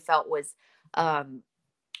that you felt was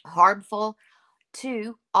harmful,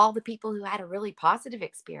 to all the people who had a really positive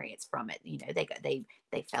experience from it.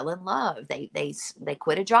 They fell in love, they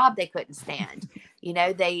quit a job they couldn't stand,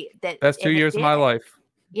 that's 2 years of my life.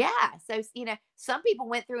 Yeah. So, some people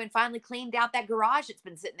went through and finally cleaned out that garage that's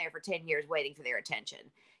been sitting there for 10 years waiting for their attention.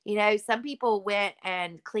 Some people went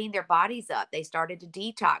and cleaned their bodies up. They started to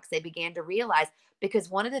detox. They began to realize, because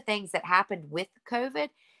one of the things that happened with COVID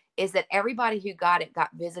is that everybody who got it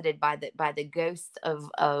got visited by the ghosts of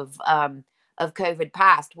COVID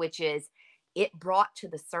past, which is it brought to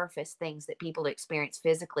the surface things that people experienced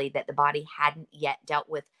physically that the body hadn't yet dealt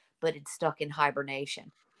with, but had stuck in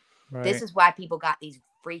hibernation. Right. This is why people got these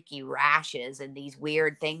freaky rashes and these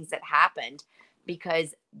weird things that happened,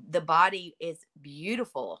 because the body is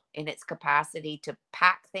beautiful in its capacity to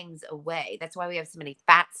pack things away. That's why we have so many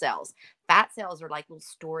fat cells. Fat cells are like little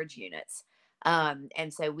storage units.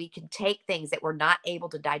 And so we can take things that we're not able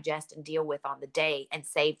to digest and deal with on the day and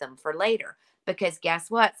save them for later. Because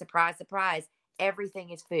guess what? Surprise, surprise.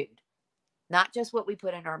 Everything is food. Not just what we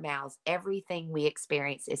put in our mouths. Everything we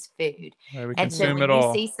experience is food. Right, we and so consume when it you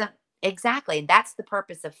all. see exactly. And that's the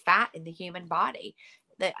purpose of fat in the human body.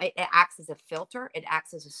 It acts as a filter. It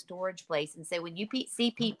acts as a storage place. And so when you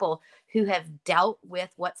see people who have dealt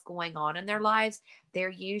with what's going on in their lives, they're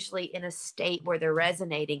usually in a state where they're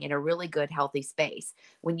resonating in a really good, healthy space.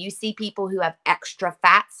 When you see people who have extra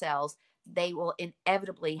fat cells, they will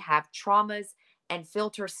inevitably have traumas and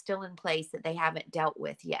filters still in place that they haven't dealt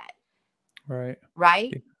with yet. Right.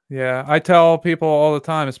 Right? Yeah. I tell people all the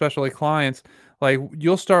time, especially clients, like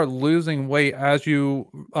you'll start losing weight as you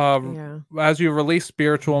release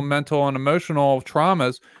spiritual, mental, and emotional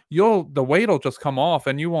traumas. The weight will just come off,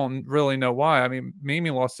 and you won't really know why. I mean, Mimi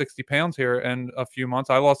lost 60 pounds here in a few months.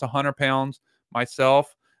 I lost 100 pounds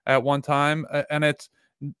myself at one time, and it's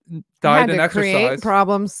diet and exercise. Create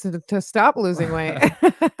problems to stop losing weight.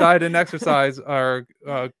 Diet and exercise are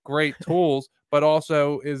great tools, but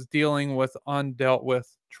also is dealing with undealt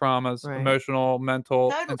with traumas, emotional,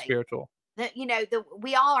 mental, and spiritual.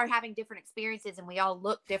 We all are having different experiences, and we all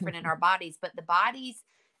look different in our bodies, but the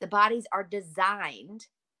bodies are designed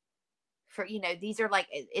for, these are like,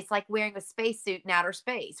 it's like wearing a spacesuit in outer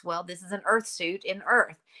space. Well, this is an Earth suit in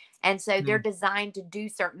Earth. And so they're designed to do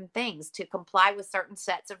certain things, to comply with certain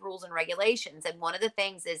sets of rules and regulations. And one of the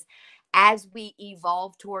things is, as we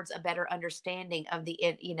evolve towards a better understanding of the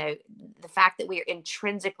fact that we are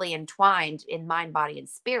intrinsically entwined in mind, body, and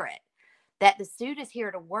spirit, that the suit is here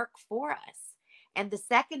to work for us. And the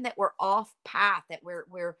second that we're off path, that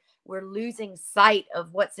we're losing sight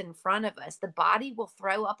of what's in front of us, the body will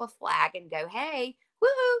throw up a flag and go, hey,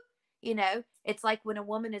 woohoo. It's like when a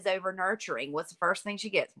woman is over nurturing, what's the first thing she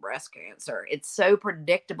gets? Breast cancer. It's so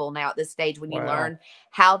predictable now at this stage when you learn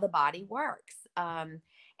how the body works.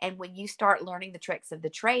 And when you start learning the tricks of the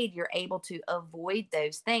trade, you're able to avoid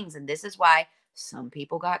those things. And this is why some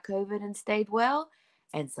people got COVID and stayed well,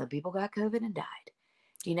 and some people got COVID and died,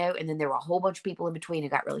 and then there were a whole bunch of people in between who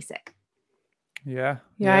got really sick. Yeah.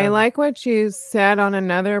 I like what you said on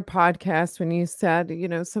another podcast when you said,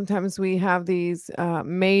 sometimes we have these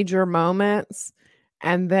major moments,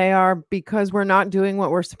 and they are because we're not doing what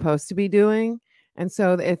we're supposed to be doing. And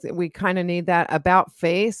so we kind of need that about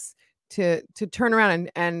face to turn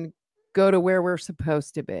around and go to where we're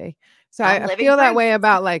supposed to be. So I feel that way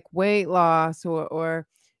about like weight loss or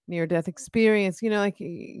near-death experience, like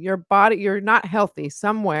your body, you're not healthy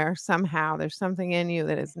somewhere, somehow. There's something in you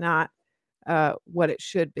that is not what it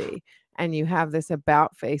should be. And you have this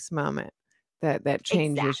about face moment that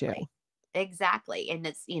changes you. Exactly. And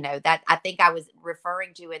it's, that I think I was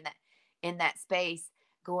referring to in that space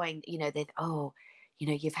going, that, oh,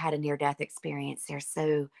 you've had a near-death experience. They're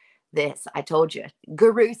so this, I told you,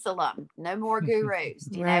 Jerusalem, no more gurus.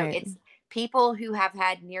 Right. It's people who have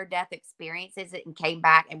had near-death experiences and came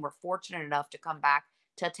back and were fortunate enough to come back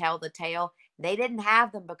to tell the tale. They didn't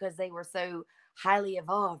have them because they were so highly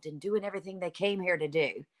evolved and doing everything they came here to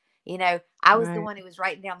do. I was the one who was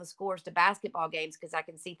writing down the scores to basketball games because I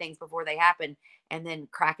can see things before they happen, and then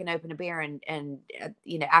cracking open a beer and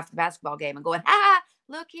after the basketball game and going,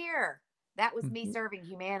 look here. That was me serving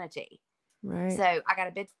humanity. Right. So I got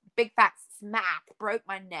a big fat smack, broke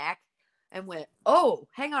my neck, and went, oh,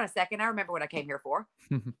 hang on a second. I remember what I came here for.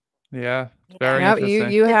 Yeah. Very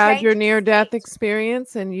interesting. You had your near-death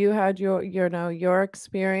experience, and you had your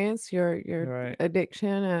experience, your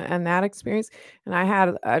addiction and that experience. And I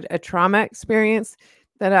had a trauma experience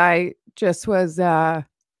that I just was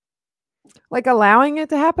like allowing it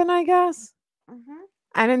to happen, I guess. Mm-hmm.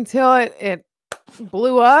 And until it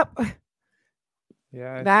blew up.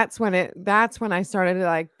 Yeah. That's when I started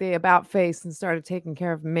like the about face and started taking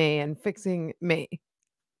care of me and fixing me.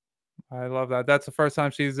 I love that. That's the first time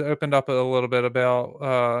she's opened up a little bit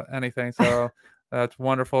about anything. So that's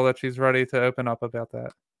wonderful that she's ready to open up about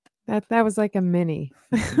that. That was like a mini.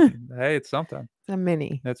 Hey, it's something. It's a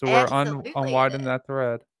mini. We're unwinding that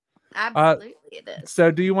thread. Absolutely it is.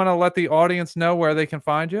 So do you want to let the audience know where they can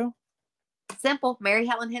find you? Simple.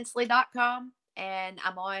 MaryHelenHensley.com. And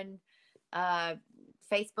I'm on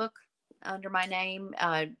Facebook under my name,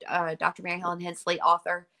 Dr. Mary Helen Hensley,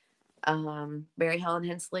 author. Mary Helen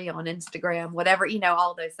Hensley on Instagram, whatever,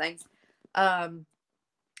 all those things.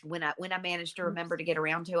 When I managed to remember to get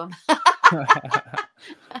around to them.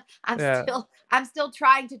 I'm still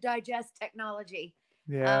trying to digest technology.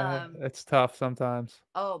 Yeah, it's tough sometimes.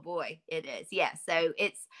 Oh boy, it is. Yeah. So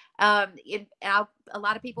it's a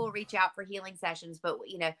lot of people will reach out for healing sessions, but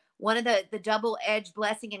one of the double-edged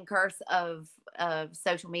blessing and curse of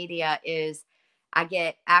social media is I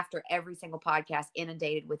get, after every single podcast,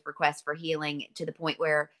 inundated with requests for healing to the point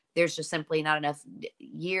where there's just simply not enough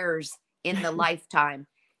years in the lifetime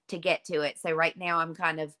to get to it. So right now I'm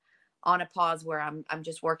kind of on a pause where I'm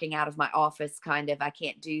just working out of my office. Kind of, I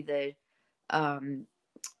can't do the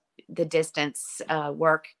distance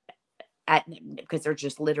work because they're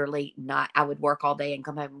just literally not. I would work all day and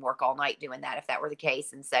come home and work all night doing that if that were the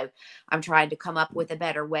case. And so I'm trying to come up with a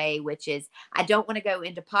better way, which is I don't want to go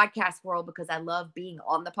into podcast world because I love being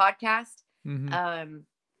on the podcast. Mm-hmm.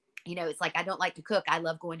 It's like I don't like to cook. I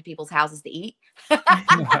love going to people's houses to eat.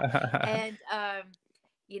 And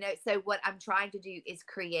so what I'm trying to do is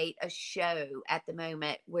create a show at the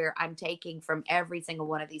moment where I'm taking from every single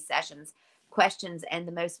one of these sessions questions and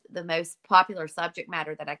the most popular subject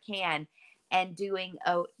matter that I can, and doing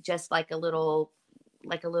just like a little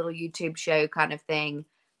YouTube show kind of thing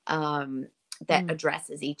that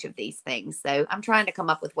addresses each of these things. So I'm trying to come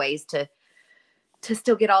up with ways to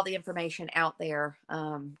still get all the information out there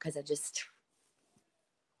because I just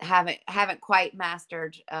haven't quite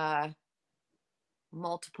mastered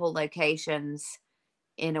multiple locations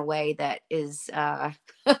in a way that is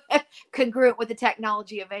congruent with the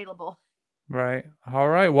technology available. Right. All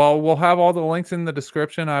right. Well, we'll have all the links in the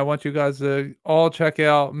description. I want you guys to all check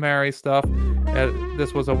out Mary's stuff.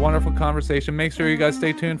 This was a wonderful conversation. Make sure you guys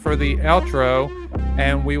stay tuned for the outro,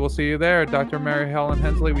 and we will see you there. Dr. Mary Helen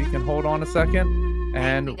Hensley, we can hold on a second,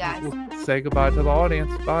 and we'll say goodbye to the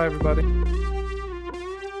audience. Bye, everybody.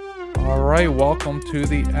 All right. Welcome to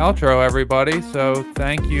the outro, everybody. So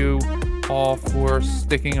thank you all for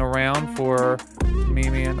sticking around for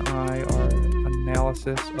Mimi and I, our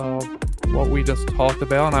analysis of what we just talked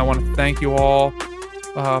about. And I want to thank you all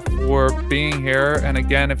for being here. And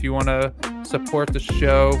again, if you want to support the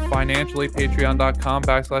show financially,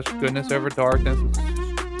 patreon.com/goodnessoverdarkness.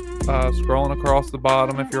 Scrolling across the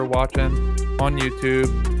bottom if you're watching on YouTube,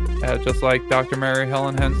 just like Dr. Mary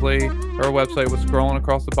Helen Hensley, her website was scrolling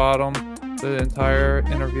across the bottom the entire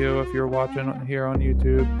interview if you're watching here on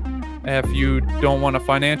YouTube. If you don't want to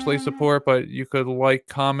financially support, but you could like,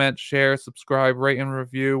 comment, share, subscribe, rate, and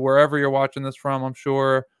review wherever you're watching this from. I'm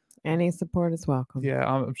sure any support is welcome. Yeah,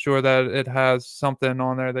 I'm sure that it has something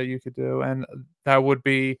on there that you could do, and that would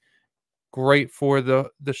be great for the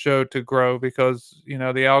show to grow because the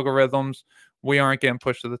algorithms, we aren't getting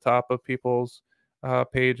pushed to the top of people's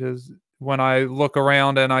pages. When I look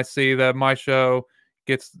around and I see that my show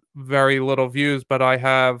gets very little views, but I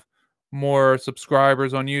have more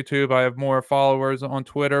subscribers on YouTube. I have more followers on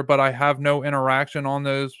Twitter, but I have no interaction on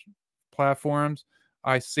those platforms.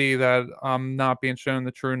 I see that I'm not being shown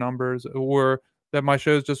the true numbers, or that my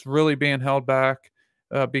show is just really being held back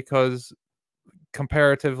because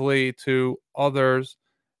comparatively to others,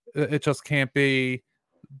 it just can't be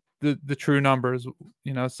the true numbers.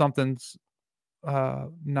 Something's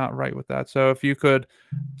not right with that. So if you could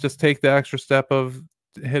just take the extra step of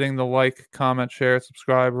hitting the like, comment, share,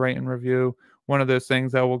 subscribe, rate, and review, one of those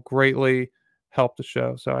things that will greatly help the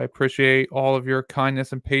show. So I appreciate all of your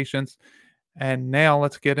kindness and patience. And now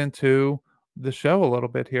let's get into the show a little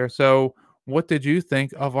bit here. So what did you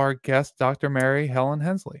think of our guest, Dr. Mary Helen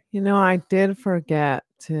Hensley? I did forget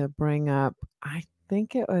to bring up, I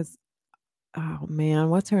think it was, oh man,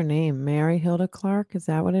 what's her name? Mary Hilda Clark? Is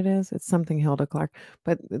that what it is? It's something Hilda Clark.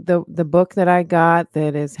 But the book that I got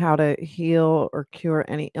that is How to Heal or Cure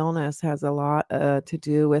Any Illness has a lot to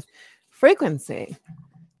do with frequency.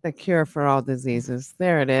 The Cure for All Diseases.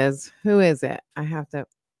 There it is. Who is it? I have to.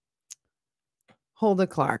 Hilda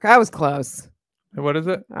Clark. I was close. What is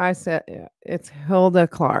it? I said it's Hilda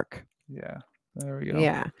Clark. Yeah, there we go.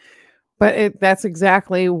 Yeah, but that's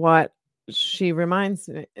exactly what she reminds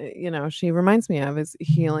me of, is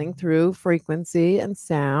healing through frequency and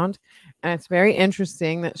sound. And it's very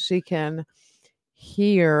interesting that she can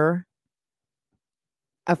hear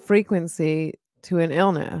a frequency to an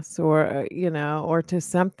illness or or to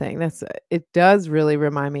something. It does really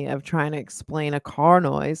remind me of trying to explain a car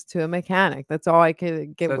noise to a mechanic. That's all I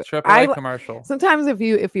could get. It's a AAA commercial. Sometimes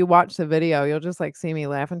if you watch the video, you'll just see me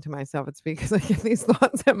laughing to myself. It's because I get these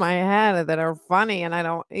thoughts in my head that are funny, and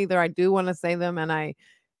I do want to say them and I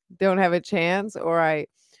don't have a chance, or I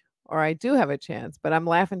do have a chance, but I'm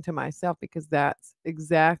laughing to myself because that's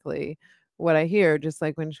exactly what I hear. Just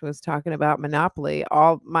like when she was talking about Monopoly,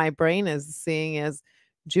 all my brain is seeing is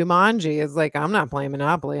Jumanji. Is I'm not playing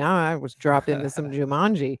Monopoly. I was dropped into some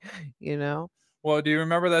Jumanji, Well, do you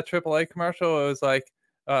remember that AAA commercial? It was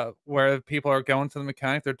where people are going to the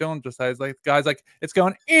mechanic. They're doing just as guys it's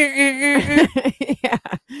going.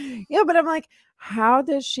 Yeah, but I'm like, how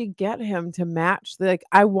does she get him to match?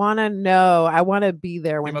 I want to know. I want to be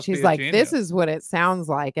there when she's like, this is what it sounds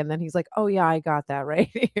like. And then he's like, oh yeah, I got that right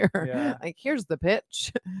here. Yeah. Here's the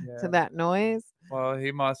pitch to that noise. Well,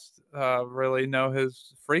 he must really know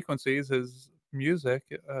his frequencies, his music,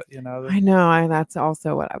 I know. That's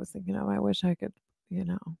also what I was thinking of. I wish I could,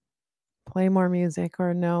 play more music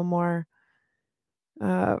or know more.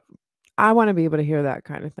 I want to be able to hear that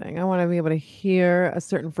kind of thing. I want to be able to hear a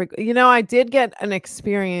certain frequency. I did get an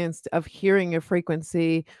experience of hearing a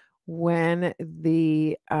frequency when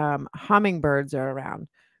the hummingbirds are around,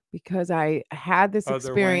 because I had this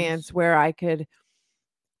experience where I could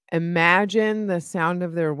imagine the sound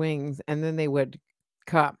of their wings and then they would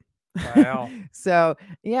come. Wow. So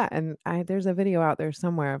yeah, and there's a video out there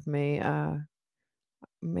somewhere of me.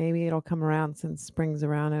 Maybe it'll come around, since spring's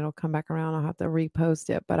around. It'll come back around. I'll have to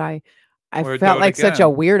repost it. But I felt like such a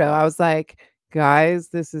weirdo. I was like, guys,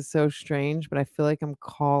 this is so strange, but I feel like I'm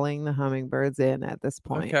calling the hummingbirds in at this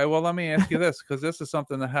point. Okay, well, let me ask you this, because this is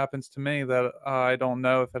something that happens to me that I don't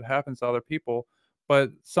know if it happens to other people.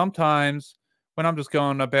 But sometimes when I'm just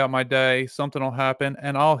going about my day, something will happen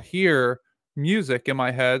and I'll hear music in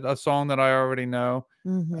my head, a song that I already know.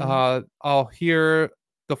 Mm-hmm. I'll hear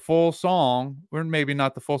the full song, or maybe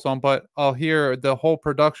not the full song, but I'll hear the whole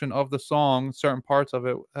production of the song, certain parts of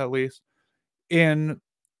it at least, in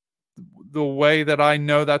the way that I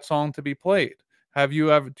know that song to be played.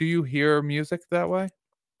 Do you hear music that way?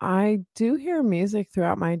 I do hear music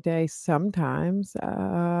throughout my day sometimes.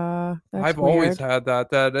 I've always had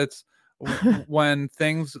that it's when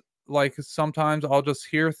things sometimes I'll just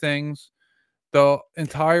hear things the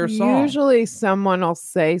entire song. Usually someone will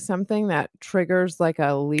say something that triggers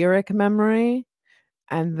a lyric memory,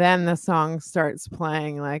 and then the song starts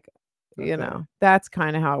playing. That's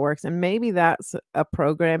kind of how it works. And maybe that's a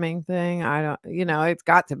programming thing. I don't, it's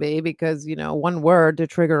got to be, because one word to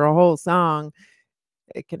trigger a whole song,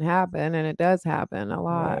 it can happen, and it does happen a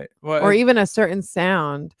lot. Right. Well, or even a certain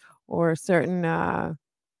sound or a certain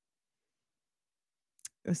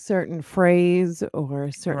phrase or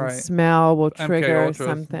a certain smell will trigger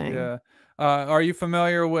something. Yeah. Are you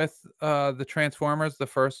familiar with the Transformers, the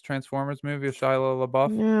first Transformers movie with Shia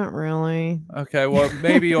LaBeouf? Not really. Okay, well,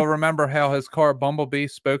 maybe you'll remember how his car Bumblebee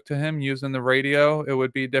spoke to him using the radio. It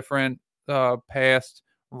would be different past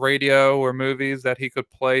radio or movies that he could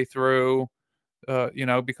play through,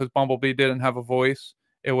 because Bumblebee didn't have a voice.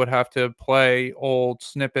 It would have to play old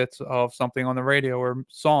snippets of something on the radio or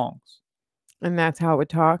songs. And that's how it would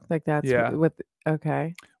talk?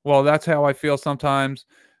 Okay. Well, that's how I feel sometimes.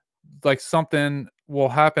 like something will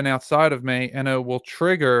happen outside of me and it will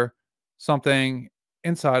trigger something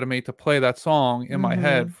inside of me to play that song in my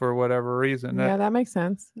head for whatever reason. Yeah, that makes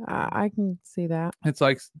sense. I can see that. It's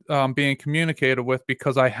like being communicated with,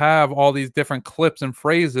 because I have all these different clips and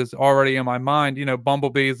phrases already in my mind. You know,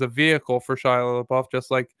 Bumblebee is a vehicle for Shia LaBeouf, just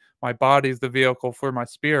like my body's the vehicle for my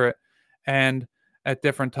spirit. And at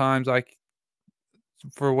different times,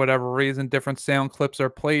 for whatever reason, different sound clips are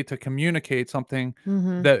played to communicate something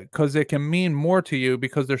that, because it can mean more to you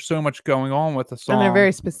because there's so much going on with the song. And they're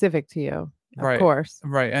very specific to you. Of course.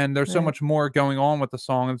 Right. And there's so much more going on with the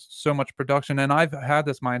song and so much production. And I've had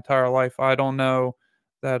this my entire life. I don't know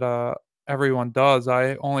that everyone does.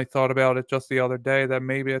 I only thought about it just the other day that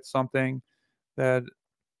maybe it's something that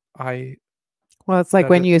well, it's like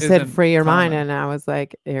when you said "Free Your Mind," and I was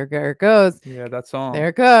like, "There it goes." Yeah, that song. There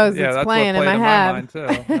it goes. Yeah, it's that's playing what played in my mind too.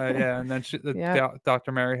 And then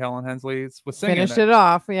Dr. Mary Helen Hensley was singing. Finished it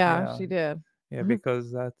off. Yeah, she did. Yeah,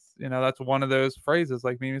 because that's one of those phrases,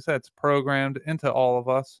 like Mimi said, it's programmed into all of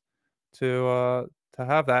us to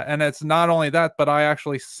have that. And it's not only that, but I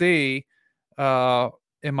actually see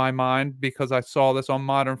in my mind, because I saw this on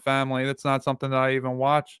Modern Family. That's not something that I even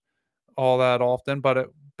watch all that often, but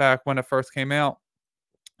back when it first came out,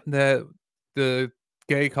 that the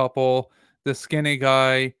gay couple, the skinny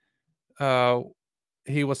guy,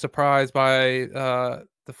 he was surprised by the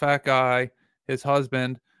fat guy, his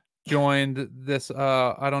husband, joined this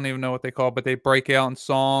I don't even know what they call it, but they break out in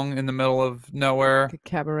song in the middle of nowhere, like a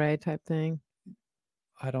cabaret type thing.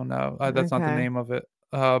 I don't know, that's not the name of it,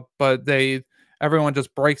 but everyone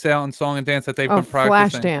just breaks out in song and dance that they've been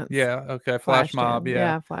practicing. Flash dance. Yeah, okay, flash mob.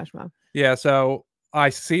 Yeah, flash mob. Yeah, so I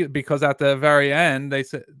see, because at the very end they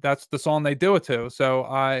say that's the song they do it to, so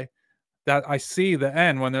I see the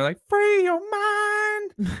end when they're like, "Free your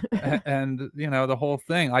mind," and the whole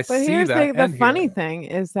thing. I see here's that. The funny thing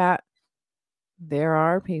is that there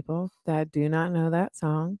are people that do not know that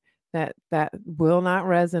song, that will not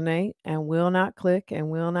resonate and will not click and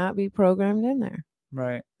will not be programmed in there.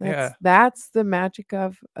 Right. That's the magic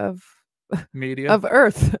of media, of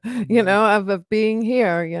Earth, of being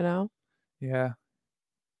here.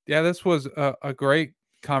 Yeah, this was a great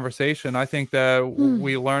conversation. I think that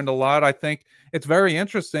we learned a lot. I think it's very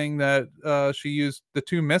interesting that she used the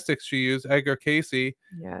two mystics she used, Edgar Cayce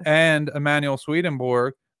and Immanuel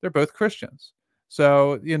Swedenborg. They're both Christians.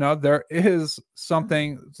 So, there is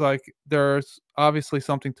something, it's like there's obviously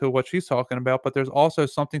something to what she's talking about, but there's also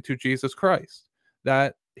something to Jesus Christ,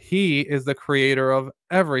 that he is the creator of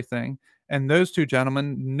everything. And those two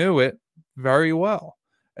gentlemen knew it very well.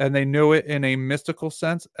 And they knew it in a mystical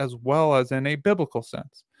sense as well as in a biblical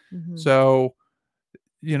sense. So,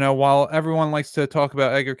 while everyone likes to talk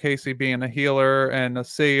about Edgar Cayce being a healer and a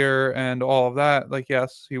seer and all of that, like,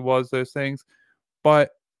 yes, he was those things,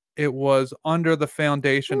 but it was under the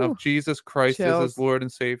foundation of Jesus Christ as his Lord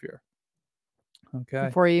and Savior. Okay.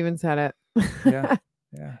 Before you even said it. Yeah.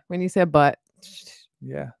 When you said "but."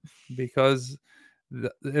 Yeah, because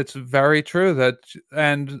it's very true that,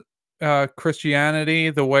 and Christianity,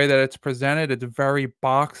 the way that it's presented, it's very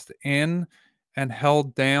boxed in and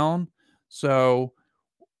held down. So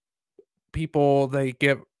people, they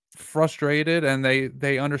get frustrated and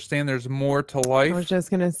they understand there's more to life. I was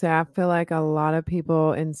just gonna say, I feel like a lot of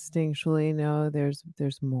people instinctually know there's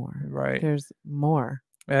more. Right. There's more.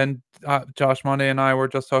 And Josh Monday and I were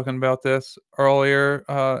just talking about this earlier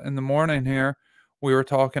in the morning here. We were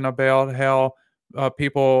talking about how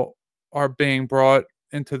people are being brought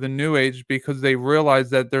into the new age because they realize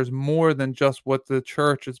that there's more than just what the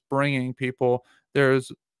church is bringing people.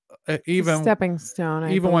 There's even stepping stone.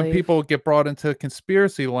 I even believe. When people get brought into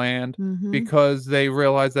conspiracy land because they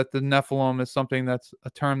realize that the Nephilim is something that's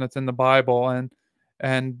a term that's in the Bible,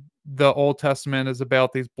 and the Old Testament is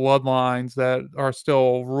about these bloodlines that are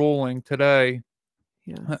still ruling today.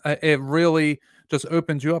 Yeah. It really just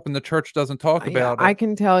opens you up, and the church doesn't talk about it. I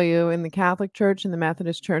can tell you, in the Catholic Church, in the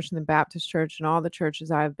Methodist Church, in the Baptist Church, and all the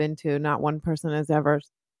churches I've been to, not one person has ever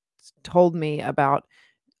told me about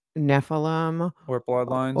Nephilim or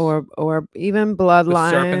bloodlines or even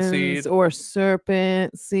bloodlines or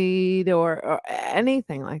serpent seed or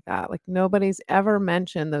anything like that. Like, nobody's ever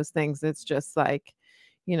mentioned those things. It's just like,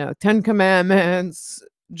 10 Commandments,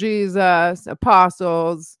 Jesus,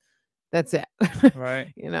 apostles. That's it.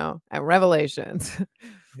 Right. At Revelations.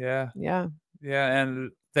 Yeah. Yeah.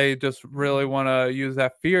 And they just really want to use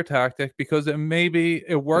that fear tactic because it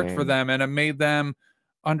worked for them, and it made them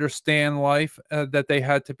understand life, that they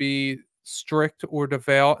had to be strict or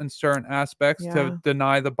devout in certain aspects to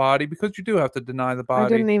deny the body, because you do have to deny the body.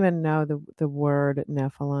 I didn't even know the word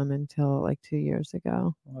Nephilim until like 2 years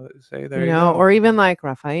ago. Well, say there you go. Or even like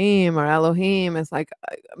Raphaim or Elohim. It's like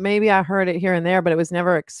maybe I heard it here and there, but it was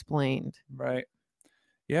never explained. Right.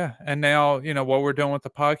 Yeah. And now, what we're doing with the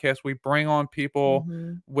podcast, we bring on people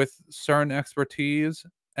with certain expertise.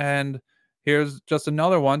 And here's just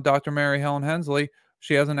another one, Dr. Mary Helen Hensley.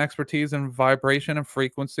 She has an expertise in vibration and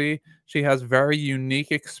frequency. She has very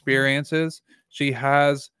unique experiences. She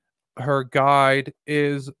has, her guide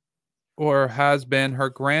is or has been her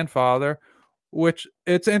grandfather, which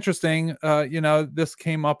it's interesting. This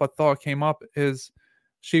came up, a thought came up, is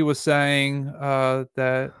she was saying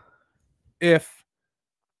that if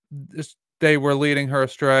they were leading her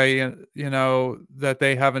astray, and that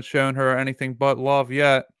they haven't shown her anything but love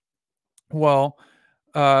yet. Well,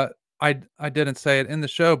 I didn't say it in the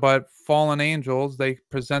show, but fallen angels, they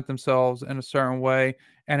present themselves in a certain way,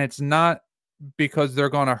 and it's not because they're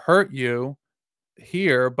going to hurt you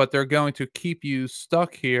here, but they're going to keep you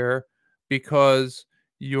stuck here because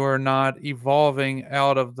you're not evolving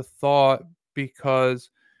out of the thought, because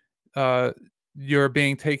you're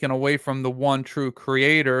being taken away from the one true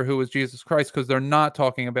creator, who is Jesus Christ, because they're not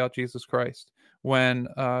talking about Jesus Christ when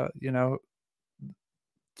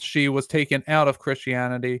she was taken out of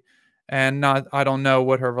Christianity. And I don't know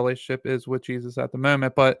what her relationship is with Jesus at the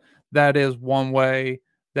moment, but that is one way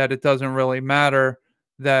that it doesn't really matter,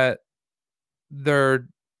 that they're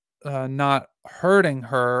not hurting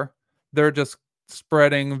her. They're just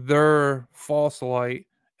spreading their false light,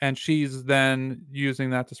 and she's then using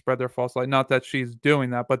that to spread their false light. Not that she's doing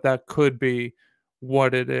that, but that could be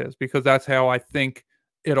what it is, because that's how I think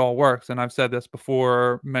it all works. And I've said this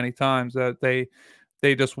before many times, that they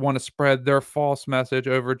just want to spread their false message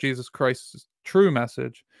over Jesus Christ's true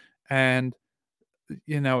message. And,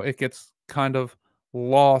 it gets kind of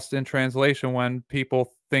lost in translation when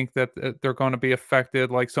people think that they're going to be affected,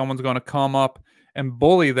 like someone's going to come up and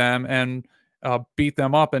bully them and beat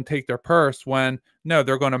them up and take their purse, when no,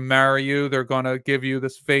 they're going to marry you. They're going to give you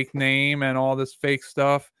this fake name and all this fake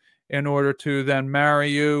stuff in order to then marry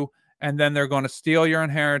you. And then they're going to steal your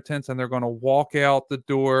inheritance, and they're going to walk out the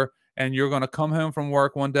door, and you're going to come home from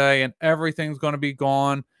work one day and everything's going to be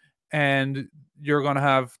gone. And you're going to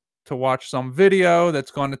have to watch some video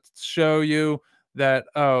that's going to show you that,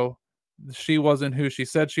 oh, she wasn't who she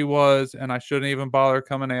said she was, and I shouldn't even bother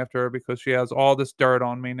coming after her because she has all this dirt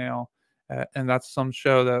on me now. And that's some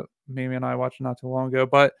show that Mimi and I watched not too long ago.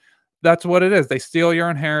 But that's what it is. They steal your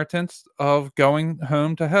inheritance of going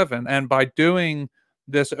home to heaven. And by doing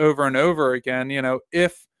this over and over again,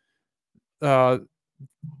 if that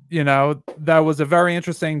was a very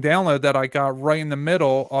interesting download that I got right in the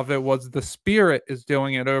middle of it, was the spirit is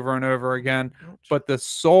doing it over and over again, but the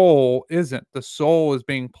soul isn't. The soul is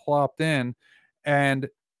being plopped in. And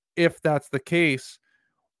if that's the case,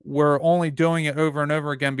 we're only doing it over and over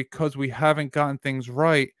again because we haven't gotten things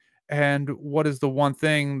right. And what is the one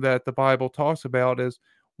thing that the Bible talks about is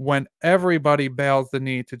when everybody bows the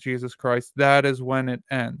knee to Jesus Christ, that is when it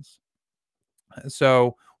ends.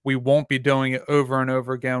 So we won't be doing it over and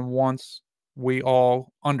over again once we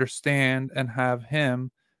all understand and have him.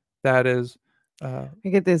 That is, I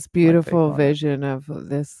get this beautiful vision of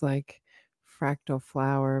this like fractal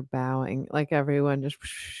flower bowing, like everyone just.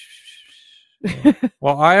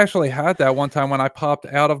 Well, I actually had that one time when I popped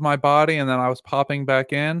out of my body and then I was popping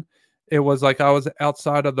back in. It was like I was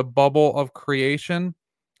outside of the bubble of creation.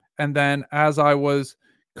 And then as I was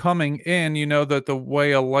coming in, that the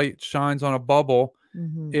way a light shines on a bubble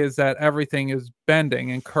is that everything is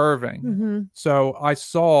bending and curving. So I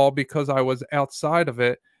saw, because I was outside of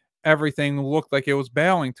it, everything looked like it was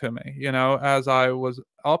bowing to me, as I was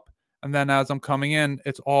up. And then as I'm coming in,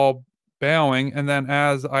 it's all bowing. And then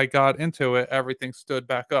as I got into it, everything stood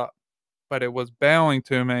back up. But it was bowing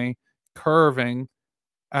to me, curving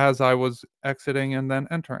as I was exiting and then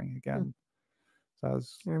entering again. So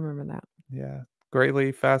I remember that. Yeah.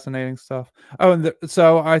 Greatly fascinating stuff. Oh, and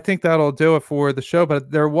so I think that'll do it for the show.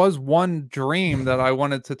 But there was one dream that I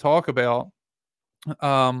wanted to talk about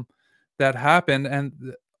that happened.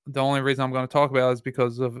 And the only reason I'm going to talk about it is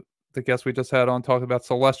because of the guest we just had on talking about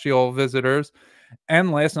celestial visitors.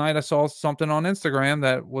 And last night I saw something on Instagram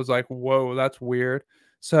that was like, whoa, that's weird.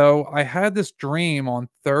 So I had this dream on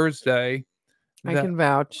Thursday. I can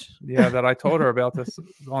vouch. Yeah, that I told her about this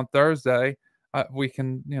on Thursday. We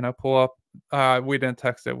can, pull up. We didn't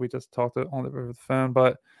text it. We just talked it on the phone.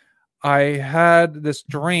 But I had this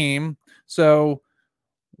dream. So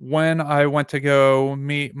when I went to go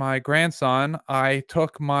meet my grandson, I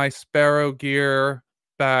took my Sparrow Gear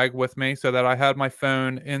bag with me so that I had my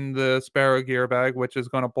phone in the sparrow gear bag, which is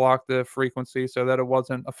going to block the frequency so that it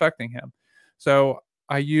wasn't affecting him. So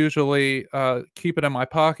I usually keep it in my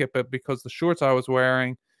pocket, but because the shorts I was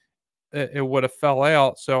wearing, it would have fell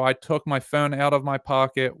out. So I took my phone out of my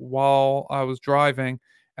pocket while I was driving,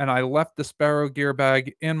 and I left the sparrow gear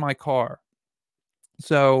bag in my car.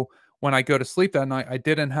 So when I go to sleep that night, I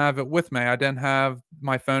didn't have it with me. I didn't have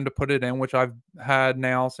my phone to put it in, which I've had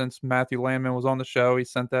now since Matthew Landman was on the show. He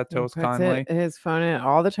sent that to us kindly. His phone in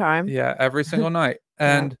all the time. Yeah, every single night.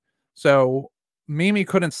 And so Mimi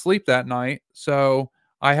couldn't sleep that night. So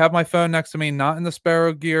I have my phone next to me, not in the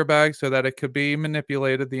sparrow gear bag, so that it could be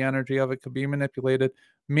manipulated. The energy of it could be manipulated.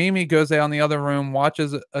 Mimi goes out in the other room,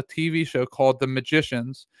 watches a TV show called The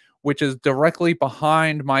Magicians, which is directly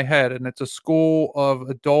behind my head. And it's a school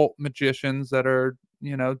of adult magicians that are,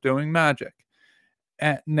 doing magic.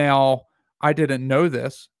 And now I didn't know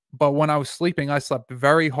this, but when I was sleeping, I slept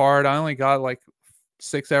very hard. I only got like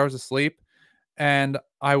 6 hours of sleep. And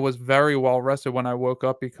I was very well rested when I woke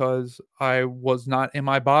up because I was not in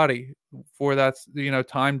my body for that.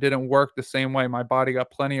 Time didn't work the same way. My body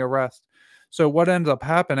got plenty of rest. So what ended up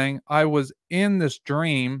happening, I was in this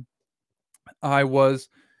dream. I was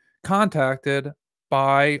contacted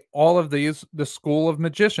by all of the school of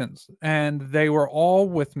magicians, and they were all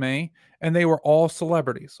with me, and they were all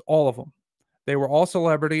celebrities, all of them. They were all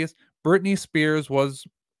celebrities. Britney Spears was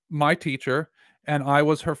my teacher, and I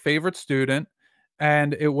was her favorite student.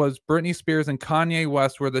 And it was Britney Spears and Kanye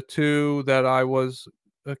West were the two that I was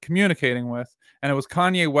communicating with. And it was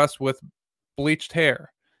Kanye West with bleached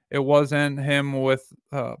hair. It wasn't him with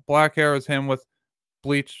black hair. It was him with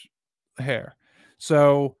bleached hair.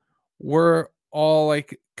 So we're all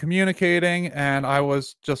like communicating, and I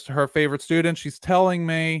was just her favorite student. She's telling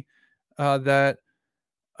me that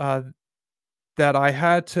I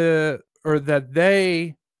had to, or that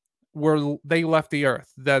they left the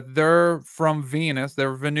earth, that they're from Venus,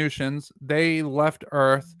 they're Venusians, they left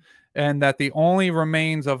Earth, and that the only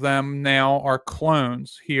remains of them now are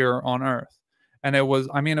clones here on Earth. And it was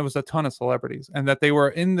a ton of celebrities, and that they were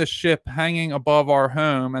in the ship hanging above our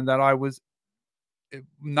home, and that I was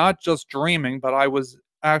not just dreaming, but I was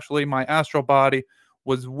actually, my astral body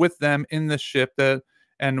was with them in the ship,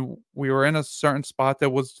 and we were in a certain spot that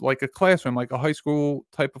was like a classroom, like a high school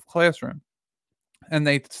type of classroom. And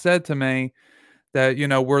they said to me that,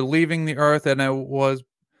 we're leaving the earth, and it was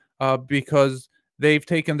because they've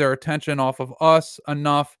taken their attention off of us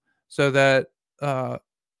enough so that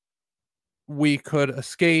we could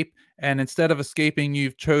escape. And instead of escaping,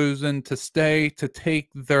 you've chosen to stay, to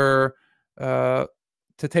take the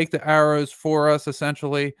arrows for us,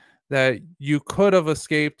 essentially, that you could have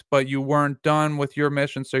escaped, but you weren't done with your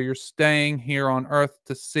mission. So you're staying here on Earth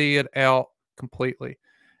to see it out completely.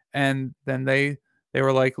 And then they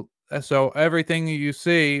were like, so everything you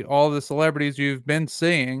see, all the celebrities you've been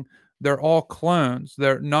seeing, they're all clones.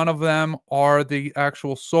 None of them are the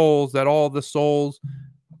actual souls that all the souls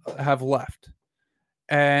have left.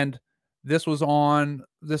 And this was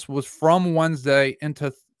from Wednesday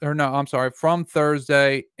from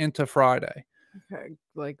Thursday into Friday. Okay,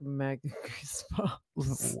 like mega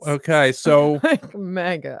goosebumps. Okay, so like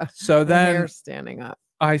mega. So then hair standing up.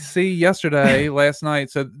 I see last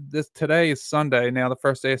night. So today is Sunday now, the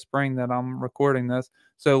first day of spring that I'm recording this.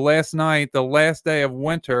 So last night, the last day of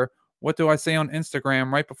winter, what do I see on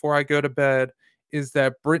Instagram right before I go to bed is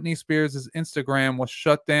that Britney Spears' Instagram was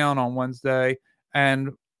shut down on Wednesday,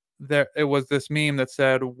 and it was this meme that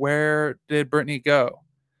said, "Where did Britney go?"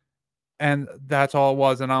 And that's all it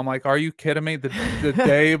was. And I'm like, are you kidding me? The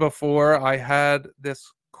day before I had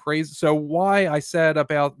this crazy. So why I said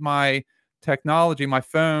about my technology, my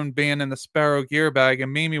phone being in the sparrow gear bag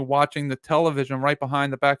and Mimi watching the television right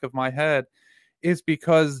behind the back of my head is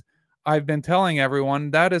because I've been telling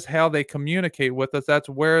everyone that is how they communicate with us. That's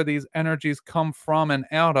where these energies come from and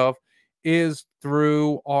out of, is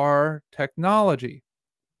through our technology.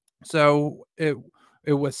 So it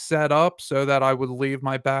was set up so that I would leave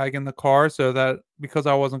my bag in the car, so that because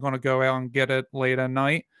I wasn't going to go out and get it late at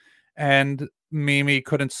night, and Mimi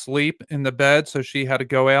couldn't sleep in the bed, so she had to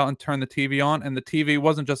go out and turn the TV on. And the TV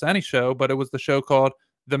wasn't just any show, but it was the show called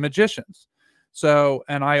The Magicians. So,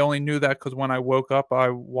 and I only knew that because when I woke up, I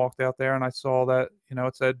walked out there and I saw that,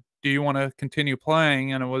 it said, "Do you want to continue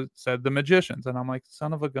playing?" And it said The Magicians. And I'm like,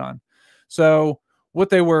 son of a gun. So what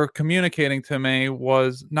they were communicating to me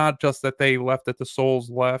was not just that they left, that the souls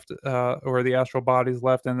left, or the astral bodies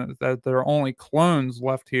left, and that there are only clones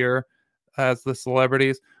left here as the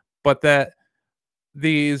celebrities, but that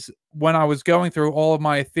when I was going through all of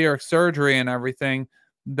my etheric surgery and everything,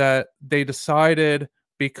 that they decided,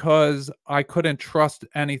 because I couldn't trust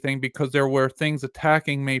anything, because there were things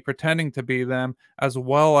attacking me, pretending to be them, as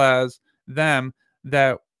well as them,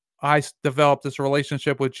 that I developed this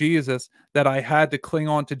relationship with Jesus, that I had to cling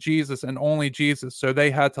on to Jesus and only Jesus. So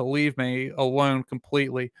they had to leave me alone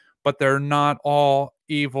completely. But they're not all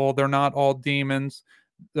evil. They're not all demons,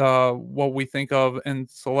 what we think of in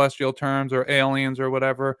celestial terms or aliens or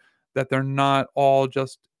whatever, that they're not all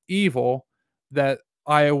just evil, that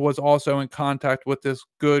I was also in contact with this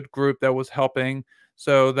good group that was helping,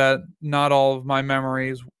 so that not all of my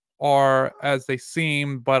memories are as they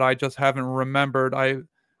seem, but I just haven't remembered.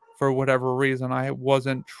 For whatever reason, I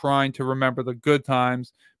wasn't trying to remember the good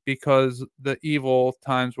times because the evil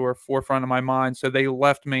times were forefront of my mind. So they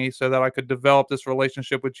left me so that I could develop this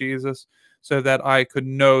relationship with Jesus, so that I could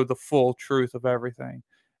know the full truth of everything.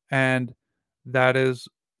 And that is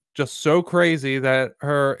just so crazy that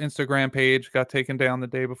her Instagram page got taken down the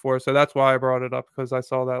day before. So that's why I brought it up, because I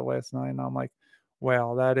saw that last night and I'm like,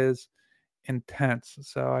 wow, that is intense.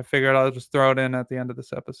 So I figured I'll just throw it in at the end of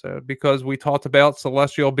this episode, because we talked about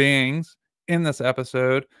celestial beings in this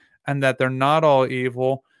episode and that they're not all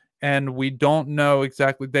evil. And we don't know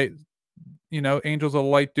exactly, angels of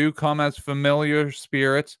light do come as familiar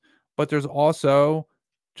spirits, but there's also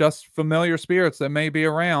just familiar spirits that may be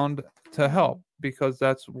around to help, because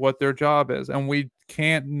that's what their job is. And we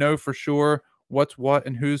can't know for sure what's what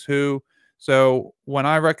and who's who. So when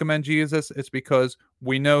I recommend Jesus, it's because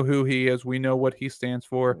we know who he is, we know what he stands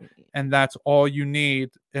for, and that's all you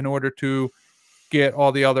need in order to get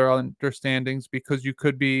all the other understandings, because you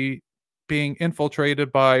could be being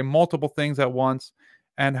infiltrated by multiple things at once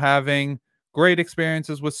and having great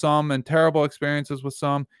experiences with some and terrible experiences with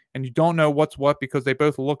some, and you don't know what's what, because they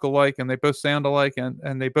both look alike and they both sound alike,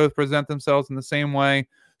 and they both present themselves in the same way.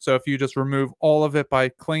 So if you just remove all of it by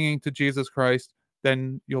clinging to Jesus Christ,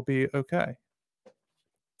 then you'll be okay.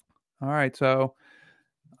 All right, so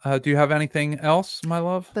do you have anything else, my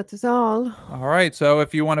love? That is all. All right, so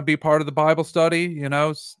if you want to be part of the Bible study,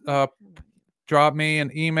 drop me an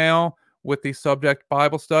email with the subject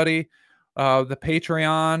Bible study. The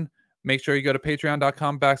Patreon, make sure you go to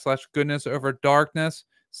patreon.com/goodness-over-darkness.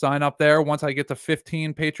 Sign up there. Once I get to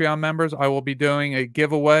 15 Patreon members, I will be doing a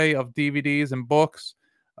giveaway of DVDs and books,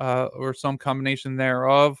 or some combination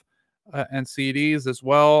thereof, and CDs as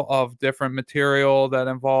well, of different material that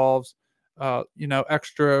involves,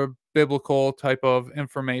 extra biblical type of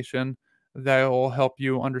information that will help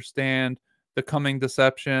you understand the coming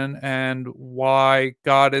deception and why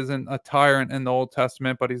God isn't a tyrant in the Old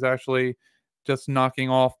Testament, but he's actually just knocking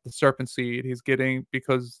off the serpent seed.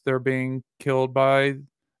 Because they're being killed by,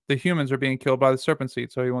 the humans are being killed by the serpent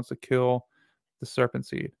seed. So he wants to kill the serpent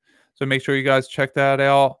seed. So make sure you guys check that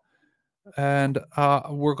out. And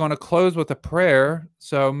we're going to close with a prayer.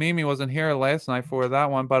 So Mimi wasn't here last night for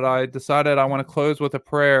that one, but I decided I want to close with a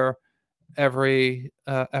prayer every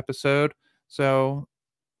episode. So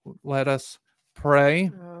let us pray.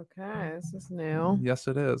 Okay, this is new. Yes,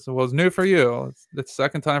 it is. Well, it's new for you. It's the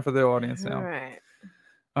second time for the audience now. All right.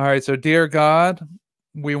 All right. So, dear God,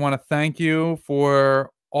 we want to thank you for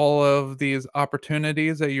all of these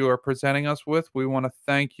opportunities that you are presenting us with. We want to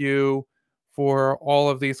thank you for all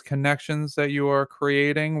of these connections that you are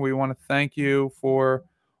creating. We want to thank you for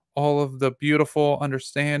all of the beautiful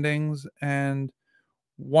understandings and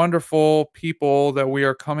wonderful people that we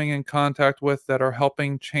are coming in contact with that are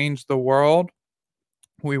helping change the world.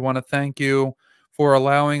 We want to thank you for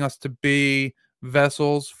allowing us to be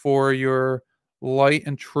vessels for your light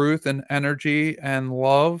and truth and energy and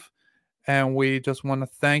love. And we just want to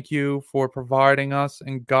thank you for providing us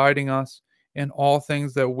and guiding us in all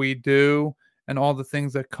things that we do and all the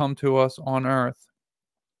things that come to us on earth.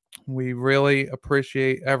 We really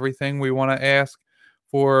appreciate everything. We want to ask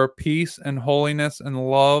for peace and holiness and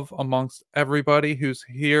love amongst everybody who's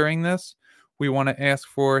hearing this. We want to ask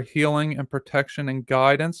for healing and protection and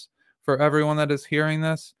guidance for everyone that is hearing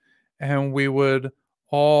this. And we would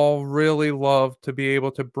all really love to be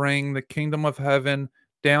able to bring the kingdom of heaven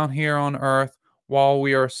down here on earth while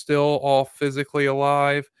we are still all physically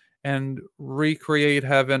alive, and recreate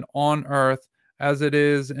heaven on earth as it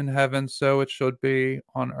is in heaven, so it should be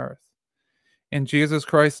on earth. In Jesus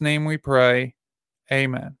Christ's name we pray.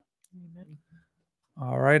 Amen. Amen.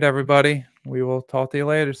 All right, everybody. We will talk to you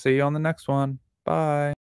later. See you on the next one.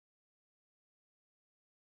 Bye.